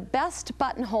choose the best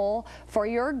buttonhole for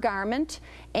your garment,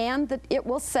 and that it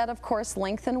will set, of course,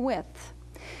 length and width.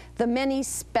 The many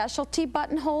specialty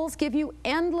buttonholes give you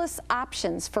endless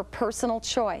options for personal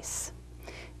choice.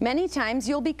 Many times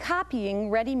you'll be copying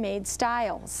ready-made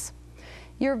styles.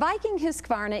 Your Viking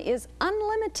Husqvarna is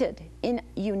unlimited in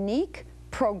unique,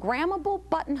 programmable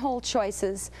buttonhole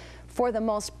choices for the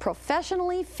most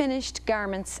professionally finished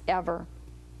garments ever.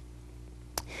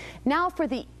 Now for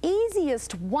the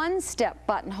easiest one-step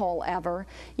buttonhole ever,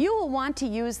 you will want to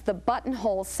use the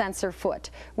buttonhole sensor foot,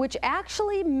 which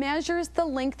actually measures the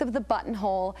length of the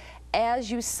buttonhole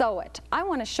as you sew it. I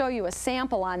want to show you a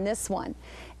sample on this one.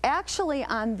 Actually,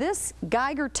 on this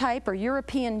Geiger type or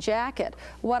European jacket,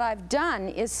 what I've done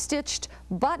is stitched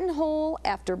buttonhole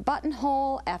after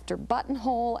buttonhole after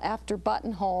buttonhole after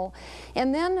buttonhole,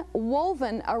 and then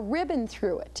woven a ribbon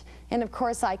through it. And of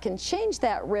course, I can change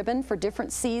that ribbon for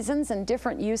different seasons and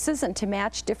different uses and to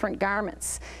match different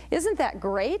garments. Isn't that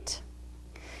great?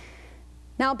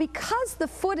 Now, because the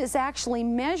foot is actually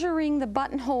measuring the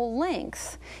buttonhole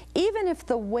length, even if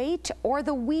the weight or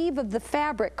the weave of the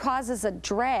fabric causes a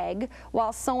drag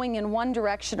while sewing in one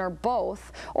direction or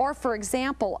both, or for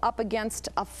example, up against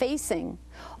a facing,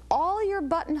 all your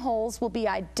buttonholes will be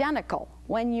identical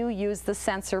when you use the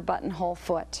sensor buttonhole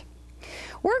foot.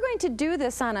 We're going to do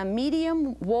this on a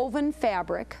medium woven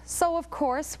fabric, so of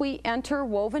course we enter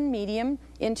woven medium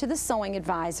into the sewing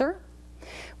advisor.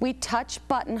 We touch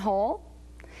buttonhole,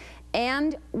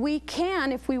 and we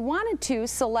can, if we wanted to,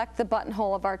 select the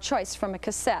buttonhole of our choice from a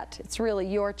cassette. It's really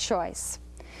your choice.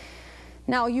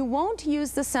 Now, you won't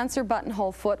use the sensor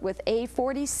buttonhole foot with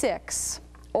A46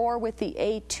 or with the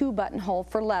A2 buttonhole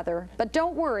for leather, but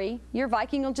don't worry, your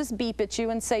Viking will just beep at you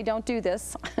and say, don't do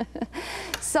this.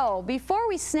 So, before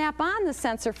we snap on the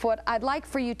sensor foot, I'd like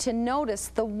for you to notice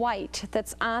the white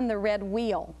that's on the red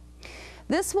wheel.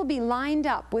 This will be lined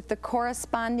up with the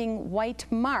corresponding white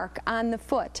mark on the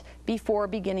foot before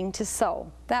beginning to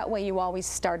sew. That way you always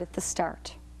start at the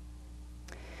start.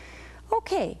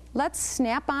 Okay, let's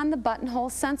snap on the buttonhole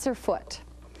sensor foot.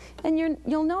 And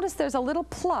you'll notice there's a little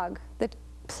plug that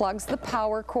plugs the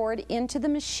power cord into the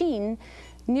machine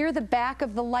near the back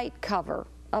of the light cover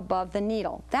above the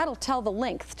needle. That'll tell the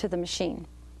length to the machine.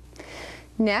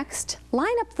 Next,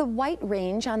 line up the white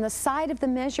range on the side of the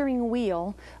measuring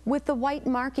wheel with the white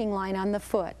marking line on the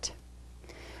foot.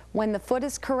 When the foot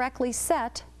is correctly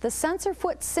set, the sensor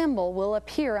foot symbol will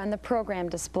appear on the program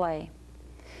display.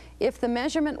 If the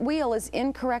measurement wheel is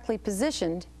incorrectly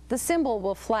positioned, the symbol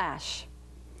will flash.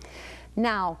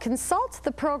 Now, consult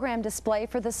the program display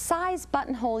for the size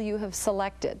buttonhole you have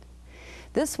selected.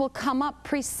 This will come up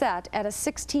preset at a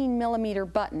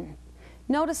 16mm button.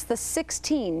 Notice the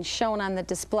 16 shown on the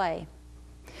display.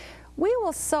 We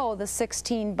will sew the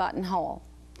 16 buttonhole.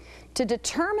 To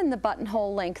determine the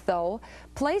buttonhole length, though,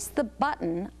 place the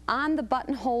button on the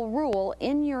buttonhole rule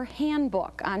in your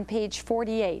handbook on page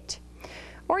 48.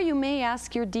 Or you may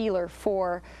ask your dealer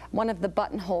for one of the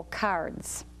buttonhole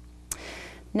cards.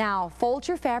 Now, fold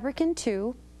your fabric in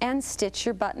two and stitch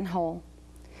your buttonhole.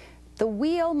 The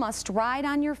wheel must ride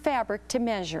on your fabric to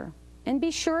measure. And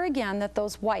be sure again that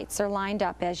those whites are lined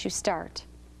up as you start.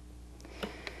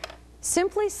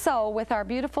 Simply sew with our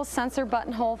beautiful sensor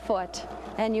buttonhole foot,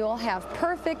 and you'll have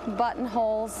perfect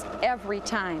buttonholes every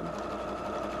time.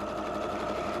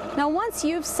 Now, once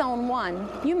you've sewn one,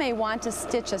 you may want to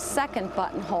stitch a second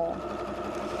buttonhole.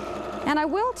 And I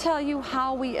will tell you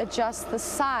how we adjust the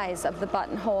size of the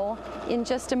buttonhole in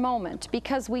just a moment,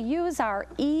 because we use our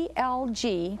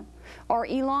ELG, or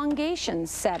elongation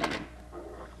setting.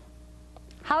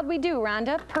 How'd we do,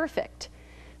 Rhonda? Perfect.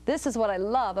 This is what I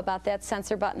love about that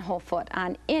sensor buttonhole foot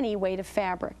on any weight of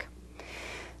fabric.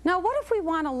 Now, what if we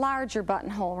want a larger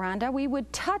buttonhole, Rhonda? We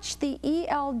would touch the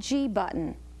ELG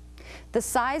button. The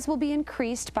size will be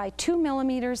increased by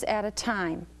 2mm at a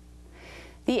time.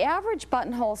 The average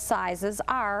buttonhole sizes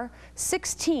are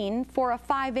 16 for a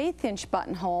 5/8 inch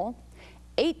buttonhole,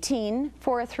 18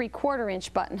 for a 3/4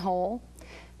 inch buttonhole,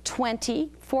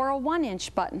 20 for a 1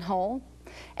 inch buttonhole,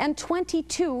 and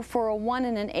 22 for a 1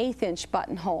 1/8 inch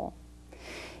buttonhole.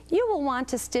 You will want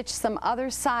to stitch some other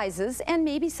sizes and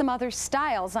maybe some other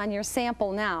styles on your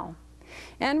sample now.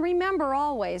 And remember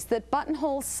always that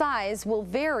buttonhole size will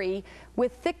vary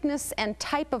with thickness and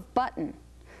type of button.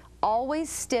 always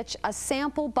stitch a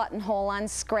sample buttonhole on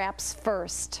scraps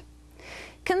first.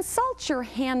 Consult your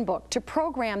handbook to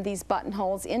program these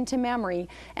buttonholes into memory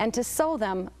and to sew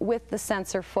them with the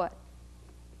sensor foot.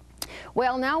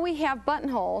 Well, now we have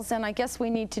buttonholes, and I guess we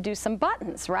need to do some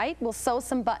buttons, right? We'll sew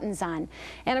some buttons on.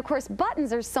 And of course,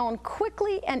 buttons are sewn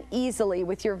quickly and easily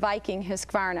with your Viking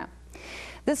Husqvarna.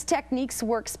 This technique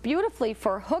works beautifully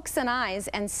for hooks and eyes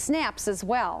and snaps as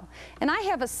well. And I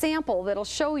have a sample that'll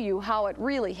show you how it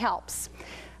really helps.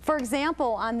 For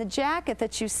example, on the jacket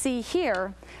that you see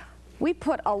here, we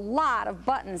put a lot of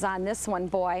buttons on this one,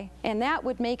 boy, and that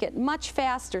would make it much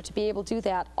faster to be able to do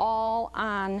that all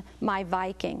on my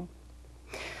Viking.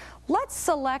 Let's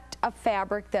select a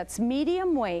fabric that's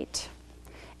medium weight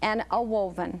and a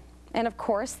woven. And of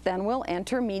course, then we'll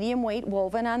enter medium weight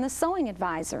woven on the sewing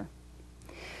advisor.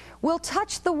 We'll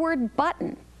touch the word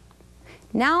button.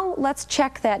 Now let's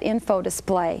check that info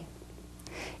display.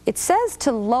 It says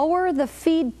to lower the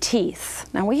feed teeth.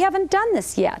 Now we haven't done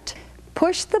this yet.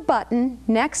 Push the button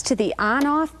next to the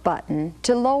on-off button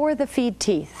to lower the feed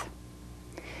teeth.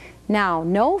 Now,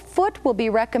 no foot will be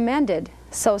recommended,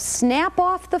 so snap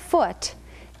off the foot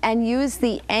and use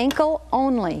the ankle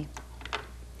only.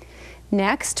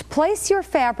 Next, place your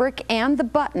fabric and the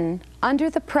button under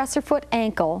the presser foot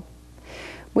ankle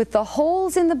with the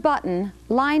holes in the button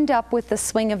lined up with the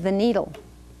swing of the needle.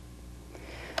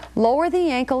 Lower the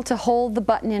ankle to hold the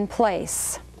button in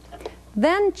place.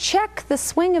 Then check the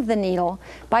swing of the needle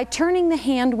by turning the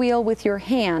hand wheel with your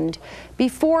hand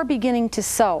before beginning to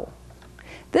sew.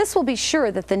 This will be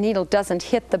sure that the needle doesn't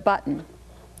hit the button.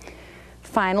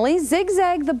 Finally,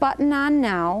 zigzag the button on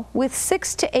now with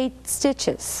 6 to 8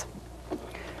 stitches.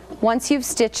 Once you've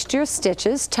stitched your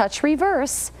stitches, touch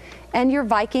reverse and your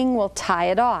Viking will tie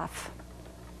it off.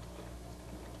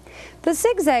 The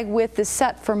zigzag width is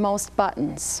set for most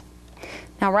buttons.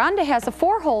 Now Rhonda has a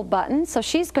 4-hole button, so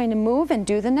she's going to move and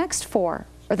do the next 4,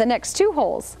 or the next 2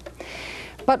 holes.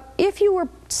 But if you were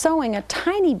sewing a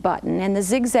tiny button and the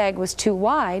zigzag was too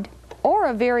wide, or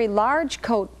a very large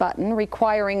coat button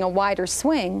requiring a wider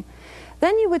swing,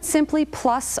 then you would simply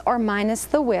plus or minus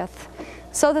the width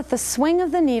so that the swing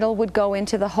of the needle would go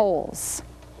into the holes.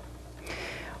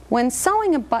 When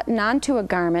sewing a button onto a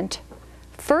garment,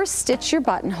 first stitch your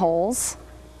buttonholes,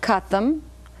 cut them,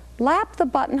 lap the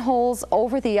buttonholes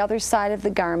over the other side of the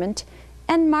garment,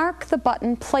 and mark the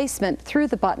button placement through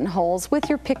the buttonholes with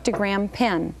your pictogram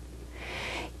pen.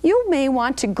 You may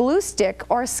want to glue stick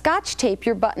or scotch tape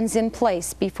your buttons in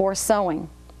place before sewing.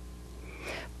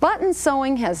 Button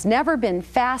sewing has never been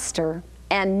faster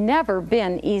and never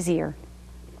been easier.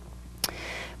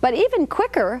 But even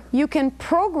quicker, you can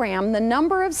program the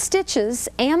number of stitches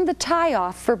and the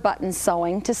tie-off for button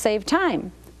sewing to save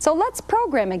time. So let's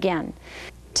program again.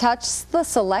 Touch the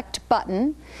select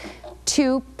button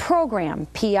to program,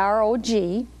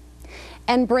 P-R-O-G,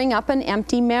 and bring up an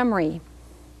empty memory.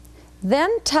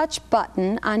 Then touch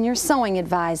button on your sewing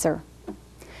advisor.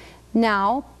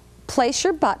 Now place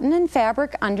your button and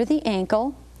fabric under the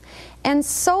ankle and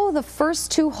sew the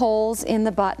first 2 holes in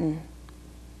the button.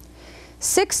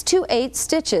 6 to 8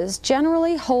 stitches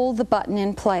generally hold the button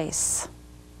in place.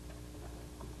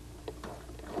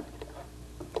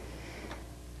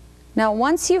 Now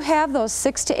once you have those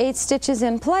 6 to 8 stitches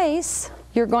in place,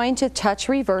 you're going to touch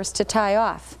reverse to tie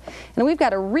off. And we've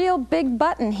got a real big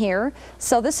button here,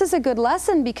 so this is a good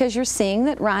lesson because you're seeing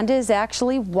that Rhonda is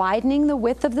actually widening the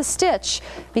width of the stitch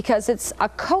because it's a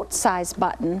coat size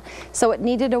button, so it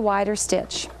needed a wider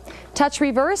stitch. Touch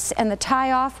reverse and the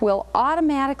tie off will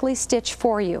automatically stitch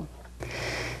for you.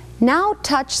 Now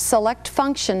touch select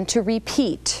function to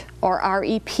repeat, or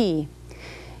REP.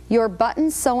 Your button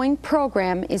sewing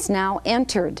program is now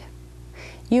entered.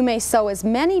 You may sew as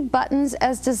many buttons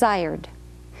as desired.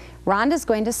 Rhonda's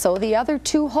going to sew the other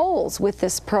 2 holes with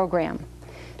this program.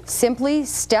 Simply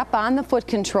step on the foot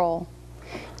control.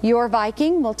 Your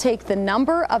Viking will take the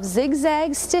number of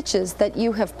zigzag stitches that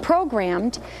you have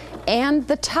programmed and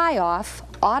the tie-off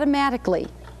automatically.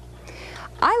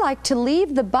 I like to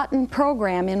leave the button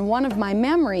program in one of my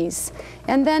memories,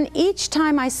 and then each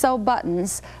time I sew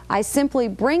buttons, I simply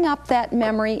bring up that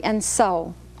memory and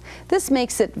sew. This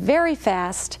makes it very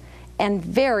fast and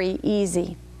very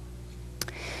easy.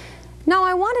 Now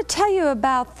I want to tell you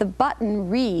about the button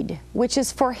reed, which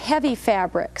is for heavy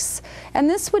fabrics. And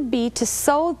this would be to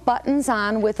sew buttons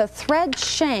on with a thread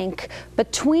shank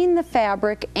between the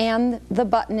fabric and the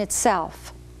button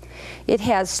itself. It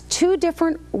has 2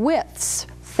 different widths,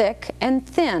 thick and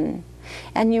thin,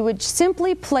 and you would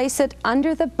simply place it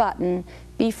under the button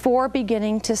before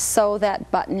beginning to sew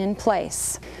that button in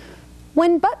place.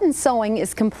 When button sewing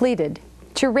is completed,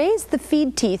 To raise the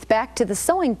feed teeth back to the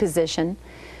sewing position,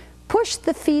 push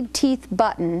the feed teeth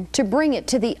button to bring it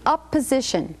to the up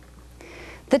position.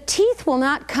 The teeth will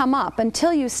not come up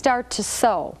until you start to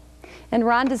sew, and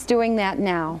Rhonda's doing that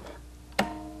now.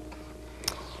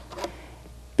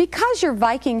 Because your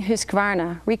Viking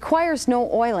Husqvarna requires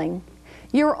no oiling,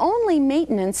 your only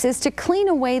maintenance is to clean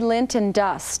away lint and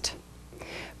dust.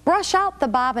 Brush out the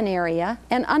bobbin area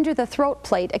and under the throat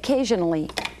plate occasionally.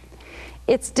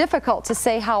 It's difficult to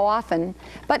say how often,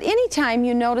 but anytime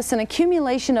you notice an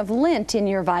accumulation of lint in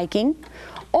your Viking,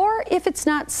 or if it's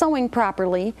not sewing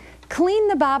properly, clean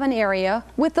the bobbin area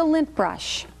with a lint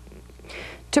brush.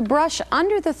 To brush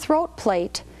under the throat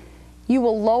plate, you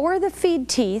will lower the feed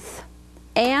teeth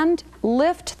and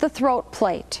lift the throat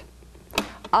plate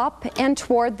up and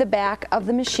toward the back of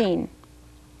the machine.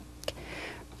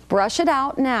 Brush it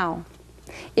out now.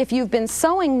 If you've been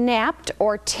sewing napped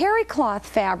or terry cloth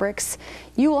fabrics,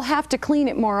 you will have to clean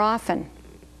it more often.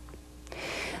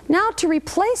 Now to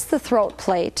replace the throat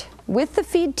plate, with the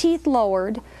feed teeth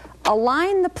lowered,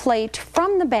 align the plate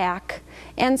from the back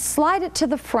and slide it to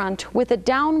the front with a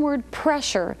downward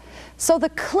pressure so the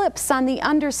clips on the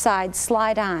underside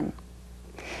slide on.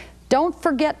 Don't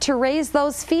forget to raise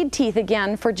those feed teeth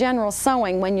again for general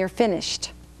sewing when you're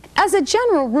finished. As a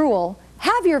general rule,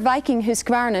 have your Viking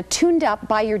Husqvarna tuned up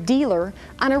by your dealer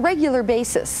on a regular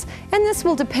basis, and this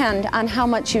will depend on how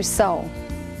much you sew.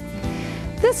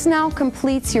 This now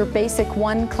completes your Basic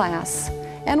 1 class,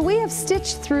 and we have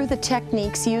stitched through the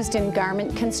techniques used in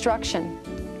garment construction.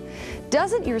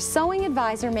 Doesn't your sewing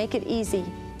advisor make it easy?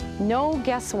 No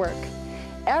guesswork.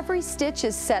 Every stitch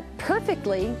is set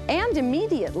perfectly and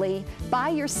immediately by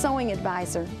your sewing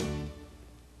advisor.